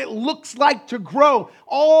matter what it looks like to grow.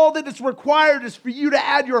 All that is required is for you to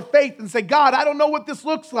add your faith and say, God, I don't know what this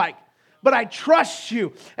looks like, but I trust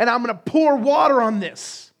you, and I'm going to pour water on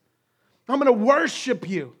this. I'm going to worship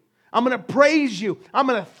you. I'm going to praise you. I'm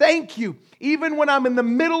going to thank you. Even when I'm in the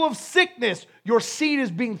middle of sickness, your seed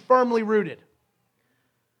is being firmly rooted.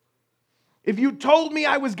 If you told me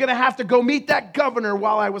I was going to have to go meet that governor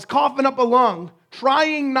while I was coughing up a lung,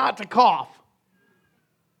 trying not to cough,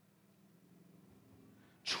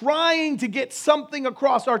 trying to get something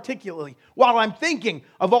across articulately, while I'm thinking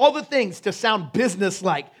of all the things to sound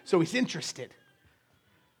businesslike, so he's interested.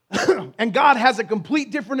 And God has a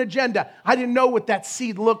complete different agenda. I didn't know what that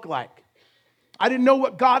seed looked like. I didn't know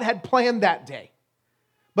what God had planned that day.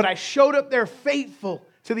 But I showed up there faithful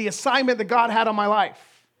to the assignment that God had on my life,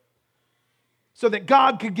 so that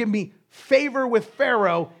God could give me favor with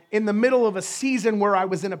Pharaoh in the middle of a season where I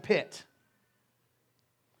was in a pit.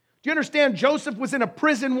 Do you understand? Joseph was in a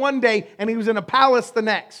prison one day and he was in a palace the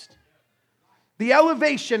next. The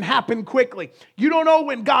elevation happened quickly. You don't know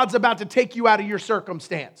when God's about to take you out of your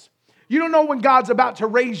circumstance. You don't know when God's about to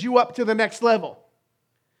raise you up to the next level.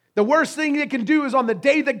 The worst thing it can do is on the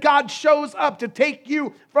day that God shows up to take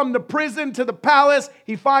you from the prison to the palace,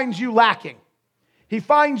 he finds you lacking. He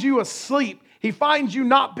finds you asleep. He finds you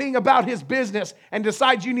not being about his business and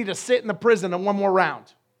decides you need to sit in the prison on one more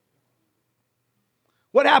round.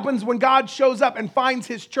 What happens when God shows up and finds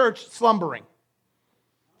his church slumbering?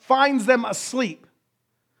 Finds them asleep,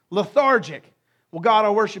 lethargic. Well, God,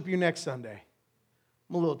 I'll worship you next Sunday.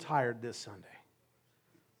 I'm a little tired this Sunday.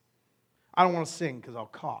 I don't want to sing because I'll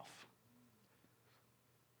cough.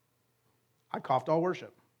 I coughed all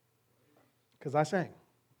worship because I sang.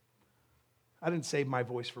 I didn't save my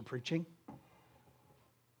voice for preaching.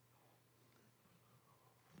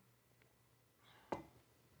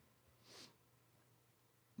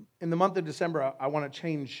 In the month of December, I want to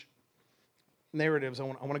change narratives. I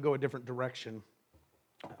want to go a different direction.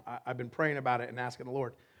 I've been praying about it and asking the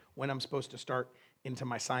Lord when I'm supposed to start into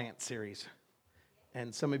my science series.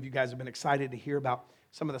 And some of you guys have been excited to hear about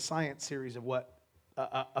some of the science series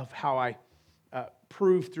of how I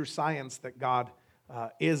prove through science that God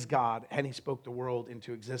is God and he spoke the world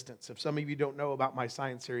into existence. If some of you don't know about my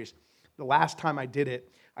science series, the last time I did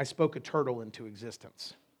it, I spoke a turtle into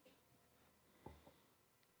existence.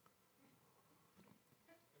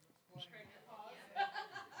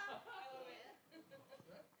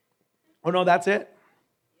 Oh, no, that's it?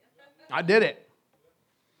 I did it.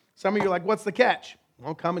 Some of you are like, what's the catch?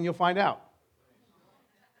 Well, come and you'll find out.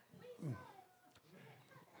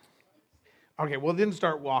 Okay, well, it didn't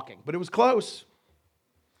start walking, but it was close.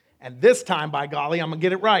 And this time, by golly, I'm going to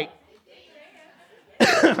get it right.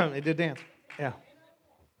 It did dance. Yeah.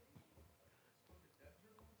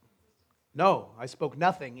 No, I spoke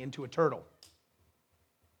nothing into a turtle.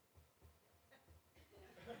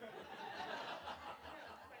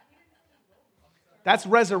 That's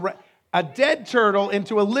resurrection. A dead turtle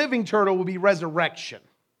into a living turtle will be resurrection.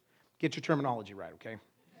 Get your terminology right, okay?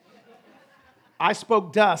 I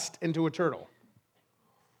spoke dust into a turtle.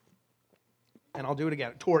 And I'll do it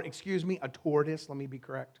again. A tortoise, let me be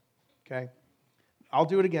correct, okay? I'll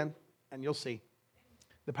do it again, and you'll see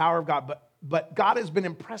the power of God. But God has been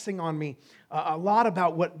impressing on me a lot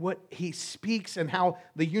about what he speaks and how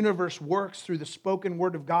the universe works through the spoken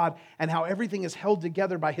word of God and how everything is held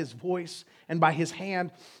together by his voice and by his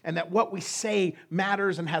hand, and that what we say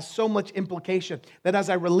matters and has so much implication that as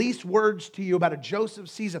I release words to you about a Joseph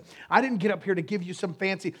season, I didn't get up here to give you some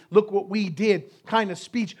fancy, look what we did kind of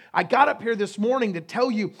speech. I got up here this morning to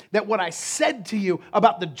tell you that what I said to you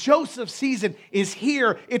about the Joseph season is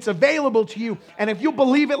here, it's available to you, and if you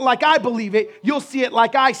believe it like I believe it, you'll see it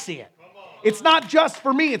like I see it. It's not just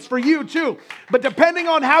for me, it's for you too. But depending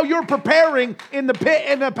on how you're preparing in the pit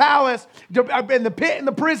and the palace, in the pit and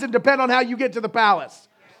the prison, depend on how you get to the palace.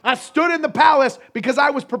 I stood in the palace because I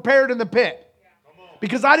was prepared in the pit.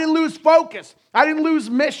 Because I didn't lose focus. I didn't lose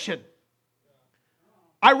mission.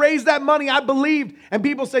 I raised that money. I believed. And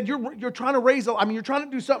people said, you're trying to you're trying to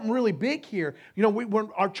do something really big here. You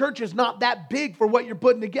know, our church is not that big for what you're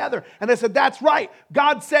putting together. And I said, that's right.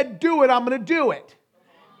 God said, do it. I'm going to do it.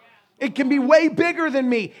 It can be way bigger than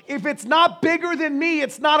me. If it's not bigger than me,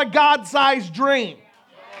 it's not a God-sized dream.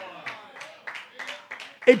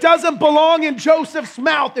 It doesn't belong in Joseph's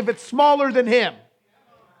mouth if it's smaller than him.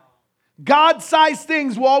 God-sized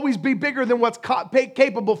things will always be bigger than what's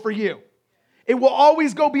capable for you. It will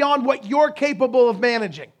always go beyond what you're capable of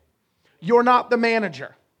managing. You're not the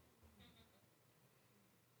manager.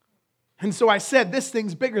 And so I said, this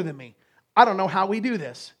thing's bigger than me. I don't know how we do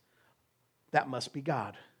this. That must be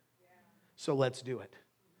God. So let's do it.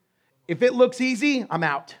 If it looks easy, I'm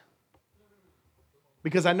out.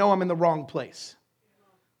 Because I know I'm in the wrong place.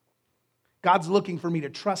 God's looking for me to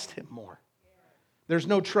trust Him more. There's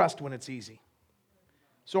no trust when it's easy.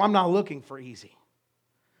 So I'm not looking for easy.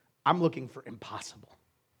 I'm looking for impossible.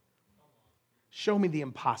 Show me the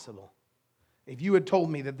impossible. If you had told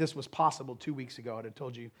me that this was possible 2 weeks ago, I'd have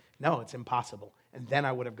told you, no, it's impossible. And then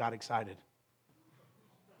I would have got excited.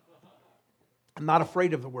 I'm not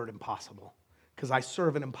afraid of the word impossible because I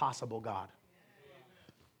serve an impossible God.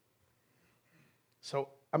 So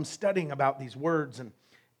I'm studying about these words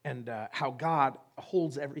and how God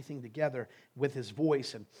holds everything together with His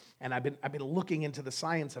voice. And I've been looking into the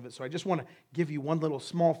science of it. So I just want to give you one little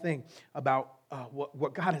small thing about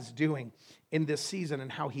what God is doing in this season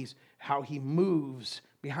and how He moves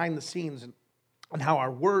behind the scenes and how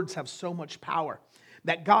our words have so much power.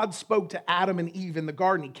 That God spoke to Adam and Eve in the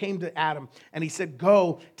garden. He came to Adam and He said,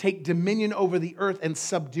 go, take dominion over the earth and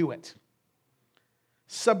subdue it.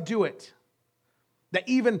 Subdue it. That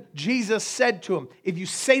even Jesus said to him, if you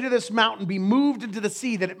say to this mountain, be moved into the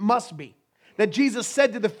sea, that it must be. That Jesus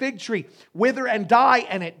said to the fig tree, wither and die,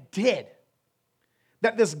 and it did.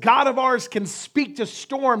 That this God of ours can speak to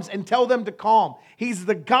storms and tell them to calm. He's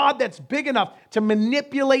the God that's big enough to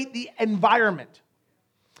manipulate the environment.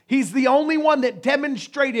 He's the only one that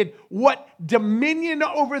demonstrated what dominion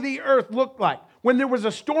over the earth looked like. When there was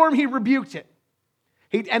a storm, He rebuked it.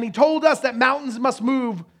 And He told us that mountains must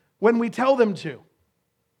move when we tell them to.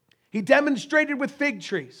 He demonstrated with fig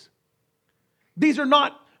trees. These are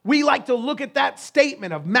not, we like to look at that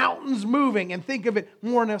statement of mountains moving and think of it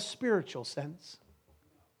more in a spiritual sense.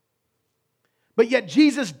 But yet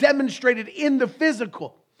Jesus demonstrated in the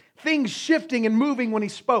physical things shifting and moving when He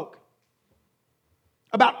spoke.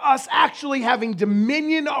 About us actually having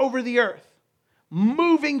dominion over the earth.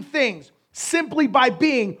 Moving things simply by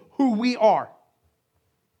being who we are.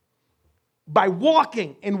 By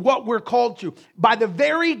walking in what we're called to, by the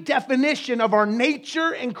very definition of our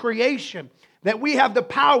nature and creation, that we have the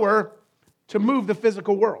power to move the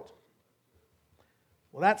physical world.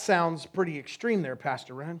 Well, that sounds pretty extreme there,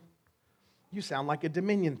 Pastor Ren. You sound like a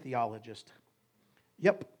dominion theologist.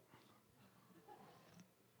 Yep.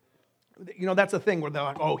 You know, that's a thing where they're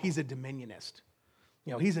like, oh, he's a dominionist.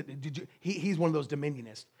 You know, he's one of those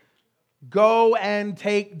dominionists. Go and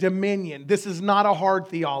take dominion. This is not a hard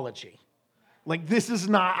theology. Like, this is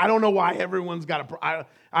not, I don't know why everyone's got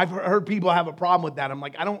I've heard people have a problem with that. I'm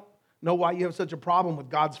like, I don't know why you have such a problem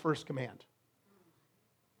with God's first command.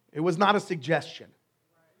 It was not a suggestion.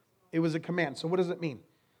 It was a command. So what does it mean?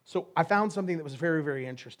 So I found something that was very, very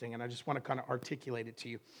interesting, and I just want to kind of articulate it to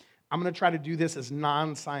you. I'm going to try to do this as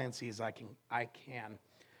non-sciencey as I can.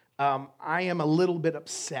 I am a little bit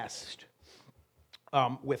obsessed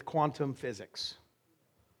with quantum physics.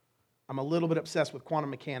 I'm a little bit obsessed with quantum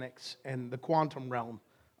mechanics and the quantum realm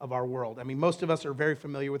of our world. I mean, most of us are very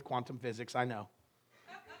familiar with quantum physics, I know.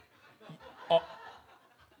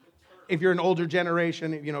 If you're an older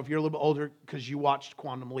generation, you know, if you're a little bit older because you watched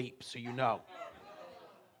Quantum Leap, so you know.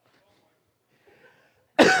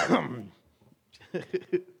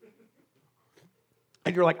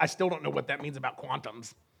 And you're like, I still don't know what that means about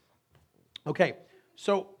quantums. Okay,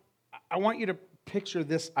 so I want you to picture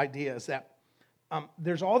this idea is that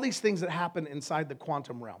there's all these things that happen inside the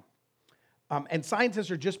quantum realm. And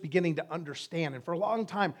scientists are just beginning to understand. And for a long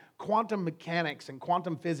time, quantum mechanics and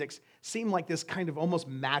quantum physics seemed like this kind of almost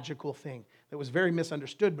magical thing that was very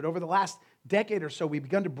misunderstood. But over the last decade or so, we've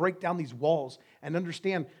begun to break down these walls and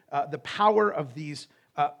understand the power of these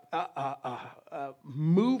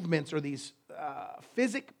movements or these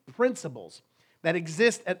physics principles that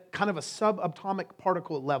exist at kind of a subatomic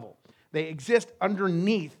particle level. They exist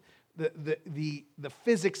underneath the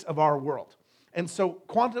physics of our world. And so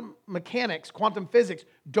quantum mechanics, quantum physics,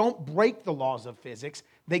 don't break the laws of physics.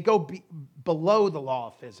 They go below the law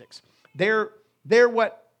of physics. They're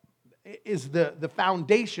what is the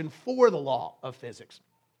foundation for the law of physics.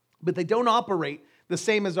 But they don't operate the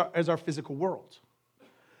same as our physical world.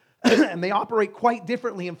 And they operate quite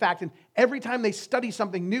differently, in fact. And every time they study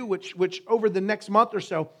something new, which over the next month or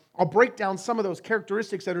so, I'll break down some of those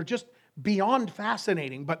characteristics that are just beyond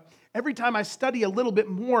fascinating. But every time I study a little bit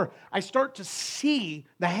more, I start to see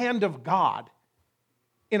the hand of God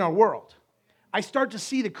in our world. I start to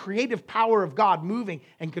see the creative power of God moving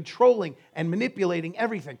and controlling and manipulating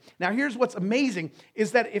everything. Now, here's what's amazing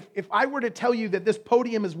is that if I were to tell you that this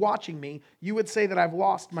podium is watching me, you would say that I've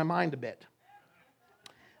lost my mind a bit.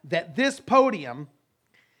 That this podium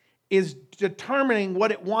is determining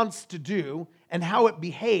what it wants to do and how it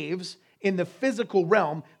behaves in the physical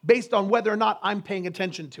realm based on whether or not I'm paying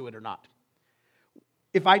attention to it or not.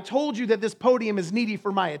 If I told you that this podium is needy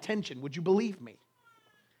for my attention, would you believe me?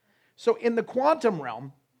 So in the quantum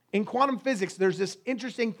realm, in quantum physics, there's this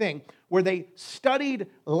interesting thing where they studied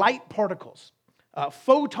light particles,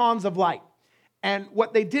 photons of light. And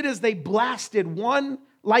what they did is they blasted one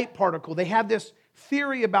light particle. They had this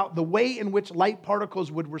theory about the way in which light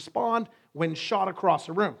particles would respond when shot across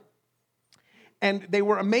a room. And they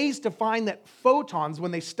were amazed to find that photons, when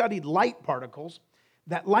they studied light particles,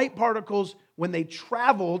 that light particles, when they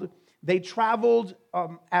traveled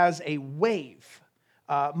as a wave.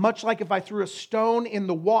 Much like if I threw a stone in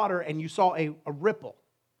the water and you saw a ripple.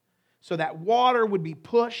 So that water would be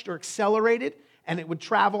pushed or accelerated and it would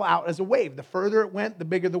travel out as a wave. The further it went, the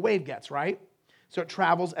bigger the wave gets, right? So it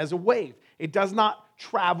travels as a wave. It does not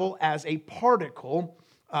travel as a particle.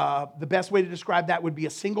 The best way to describe that would be a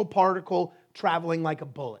single particle traveling like a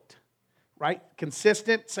bullet, right?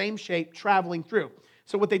 Consistent, same shape, traveling through.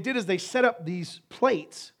 So what they did is they set up these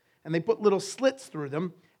plates and they put little slits through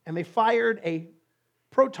them and they fired a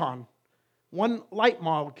proton, one light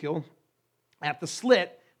molecule at the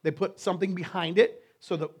slit. They put something behind it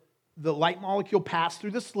so the light molecule passed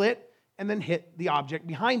through the slit and then hit the object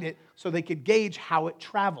behind it so they could gauge how it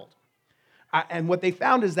traveled. And what they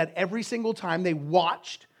found is that every single time they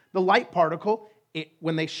watched the light particle,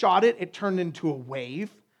 when they shot it, it turned into a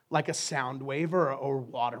wave, like a sound wave or a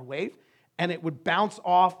water wave, and it would bounce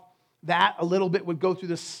off that. A little bit would go through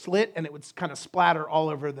the slit, and it would kind of splatter all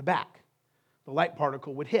over the back. The light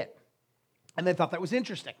particle would hit. And they thought that was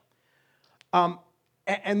interesting.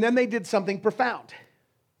 And then they did something profound.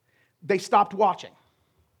 They stopped watching.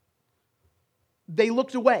 They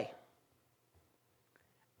looked away.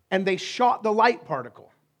 And they shot the light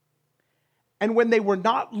particle. And when they were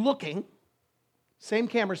not looking, same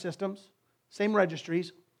camera systems, same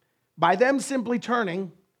registries, by them simply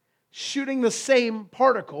turning, shooting the same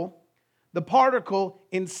particle, the particle,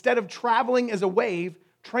 instead of traveling as a wave,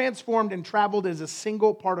 transformed and traveled as a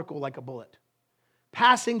single particle like a bullet,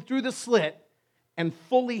 passing through the slit and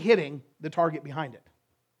fully hitting the target behind it.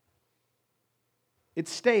 It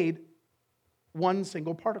stayed one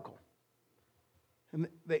single particle. And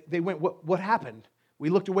they went, what happened? We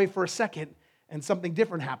looked away for a second and something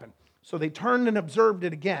different happened. So they turned and observed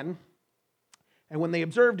it again. And when they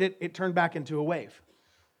observed it, it turned back into a wave.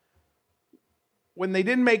 When they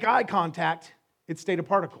didn't make eye contact, it stayed a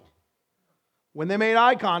particle. When they made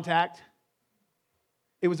eye contact,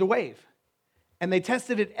 it was a wave. And they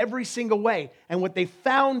tested it every single way. And what they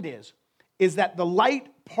found is that the light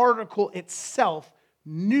particle itself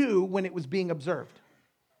knew when it was being observed.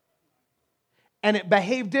 And it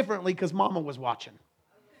behaved differently because mama was watching.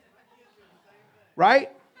 Right?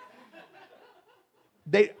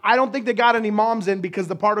 I don't think they got any moms in because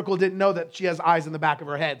the particle didn't know that she has eyes in the back of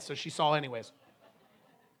her head, so she saw anyways.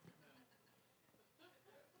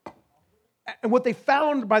 And what they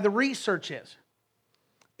found by the research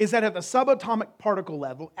is that at the subatomic particle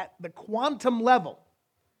level, at the quantum level,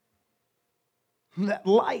 that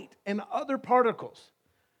light and other particles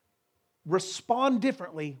respond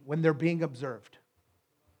differently when they're being observed.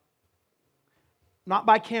 Not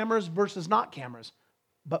by cameras versus not cameras,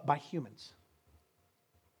 but by humans.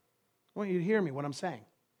 I want you to hear me what I'm saying.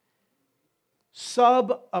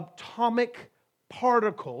 Subatomic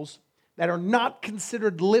particles that are not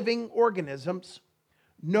considered living organisms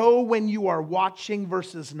know when you are watching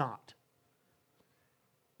versus not.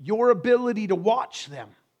 Your ability to watch them,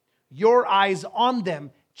 your eyes on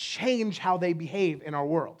them, change how they behave in our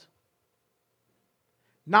world.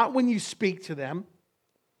 Not when you speak to them,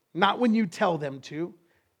 not when you tell them to,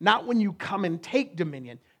 not when you come and take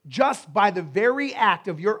dominion. Just by the very act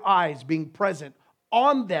of your eyes being present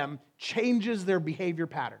on them changes their behavior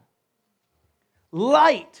pattern.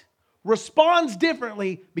 Light responds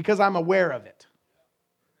differently because I'm aware of it.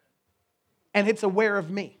 And it's aware of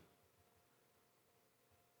me.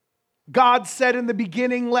 God said in the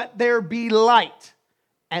beginning, let there be light.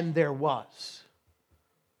 And there was.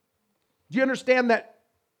 Do you understand that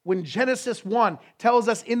when Genesis 1 tells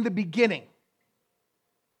us in the beginning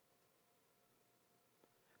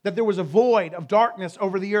that there was a void of darkness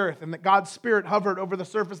over the earth and that God's Spirit hovered over the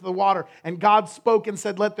surface of the water and God spoke and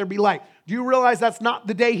said, let there be light. Do you realize that's not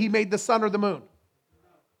the day He made the sun or the moon?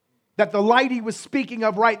 that the light he was speaking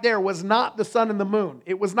of right there was not the sun and the moon.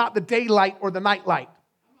 It was not the daylight or the nightlight.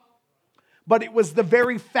 But it was the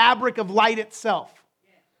very fabric of light itself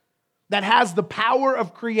that has the power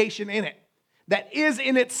of creation in it, that is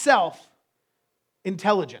in itself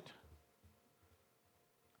intelligent,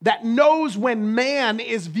 that knows when man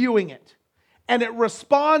is viewing it, and it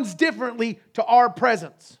responds differently to our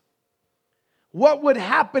presence. What would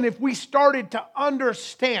happen if we started to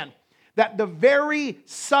understand that the very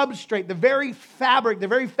substrate, the very fabric, the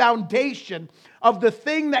very foundation of the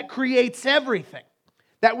thing that creates everything,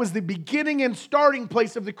 that was the beginning and starting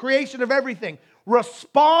place of the creation of everything,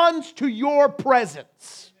 responds to your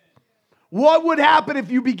presence? What would happen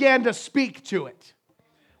if you began to speak to it?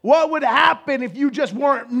 What would happen if you just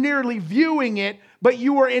weren't merely viewing it, but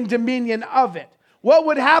you were in dominion of it? What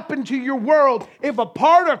would happen to your world if a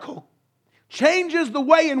particle changes the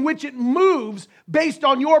way in which it moves based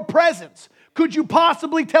on your presence? Could you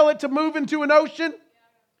possibly tell it to move into an ocean?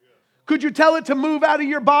 Could you tell it to move out of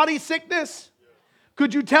your body sickness?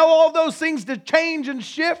 Could you tell all those things to change and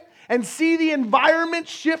shift and see the environment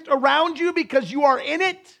shift around you because you are in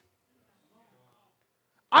it?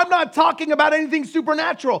 I'm not talking about anything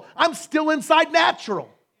supernatural. I'm still inside natural.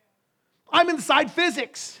 I'm inside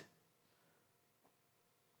physics.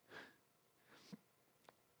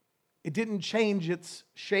 It didn't change its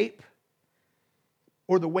shape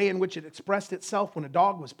or the way in which it expressed itself when a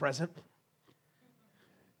dog was present.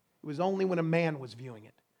 It was only when a man was viewing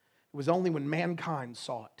it. It was only when mankind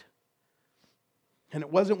saw it. And it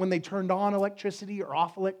wasn't when they turned on electricity or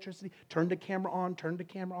off electricity, turned the camera on, turned the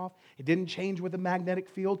camera off. It didn't change with a magnetic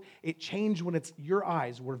field. It changed when your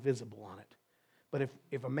eyes were visible on it. But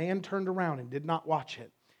if a man turned around and did not watch it,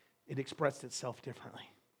 it expressed itself differently.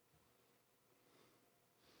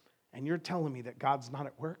 And you're telling me that God's not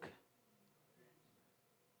at work?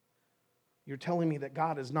 You're telling me that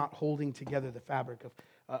God is not holding together the fabric of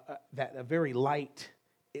that a very light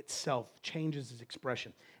itself changes its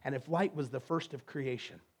expression. And if light was the first of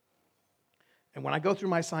creation, and when I go through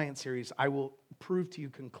my science series, I will prove to you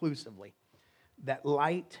conclusively that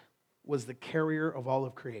light was the carrier of all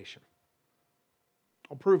of creation.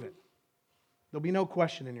 I'll prove it. There'll be no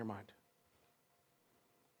question in your mind.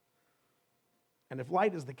 And if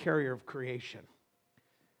light is the carrier of creation,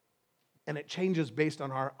 and it changes based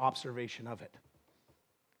on our observation of it,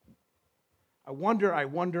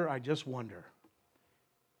 I just wonder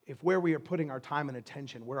if where we are putting our time and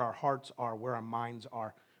attention, where our hearts are, where our minds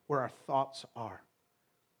are, where our thoughts are,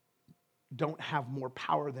 don't have more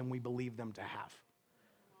power than we believe them to have.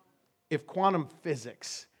 If quantum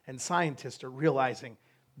physics and scientists are realizing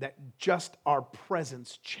that just our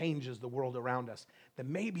presence changes the world around us,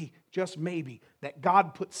 then maybe, just maybe, that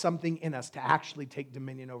God put something in us to actually take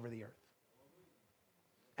dominion over the earth.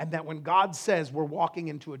 And that when God says we're walking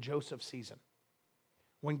into a Joseph season,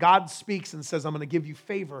 when God speaks and says, I'm going to give you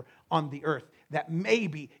favor on the earth, that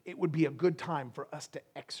maybe it would be a good time for us to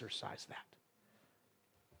exercise that.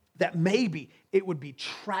 That maybe it would be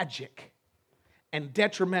tragic and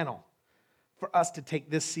detrimental for us to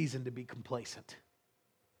take this season to be complacent.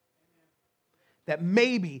 That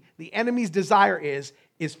maybe the enemy's desire is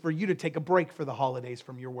for you to take a break for the holidays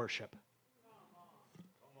from your worship.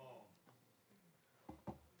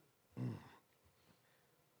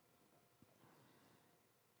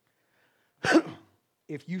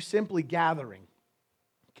 If you simply gathering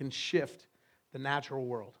can shift the natural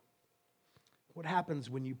world, what happens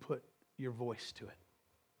when you put your voice to it?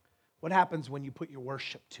 What happens when you put your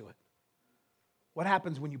worship to it? What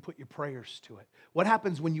happens when you put your prayers to it? What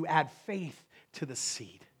happens when you add faith to the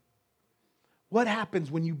seed? What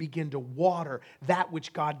happens when you begin to water that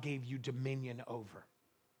which God gave you dominion over?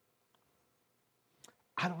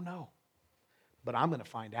 I don't know, but I'm going to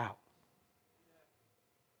find out.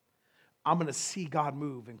 I'm going to see God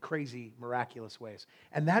move in crazy, miraculous ways.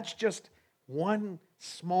 And that's just one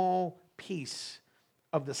small piece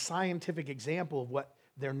of the scientific example of what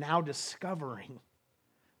they're now discovering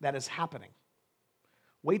that is happening.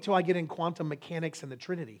 Wait till I get in quantum mechanics and the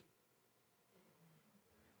Trinity.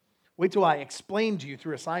 Wait till I explain to you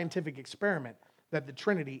through a scientific experiment that the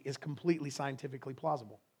Trinity is completely scientifically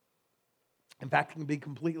plausible. In fact, it can be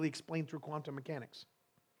completely explained through quantum mechanics.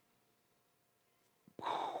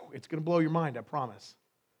 It's going to blow your mind, I promise.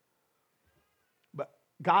 But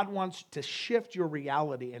God wants to shift your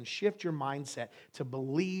reality and shift your mindset to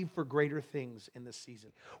believe for greater things in this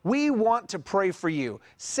season. We want to pray for you.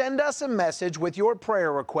 Send us a message with your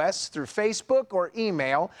prayer requests through Facebook or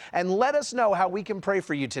email and let us know how we can pray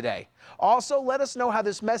for you today. Also, let us know how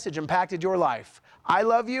this message impacted your life. I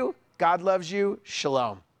love you. God loves you.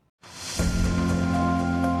 Shalom.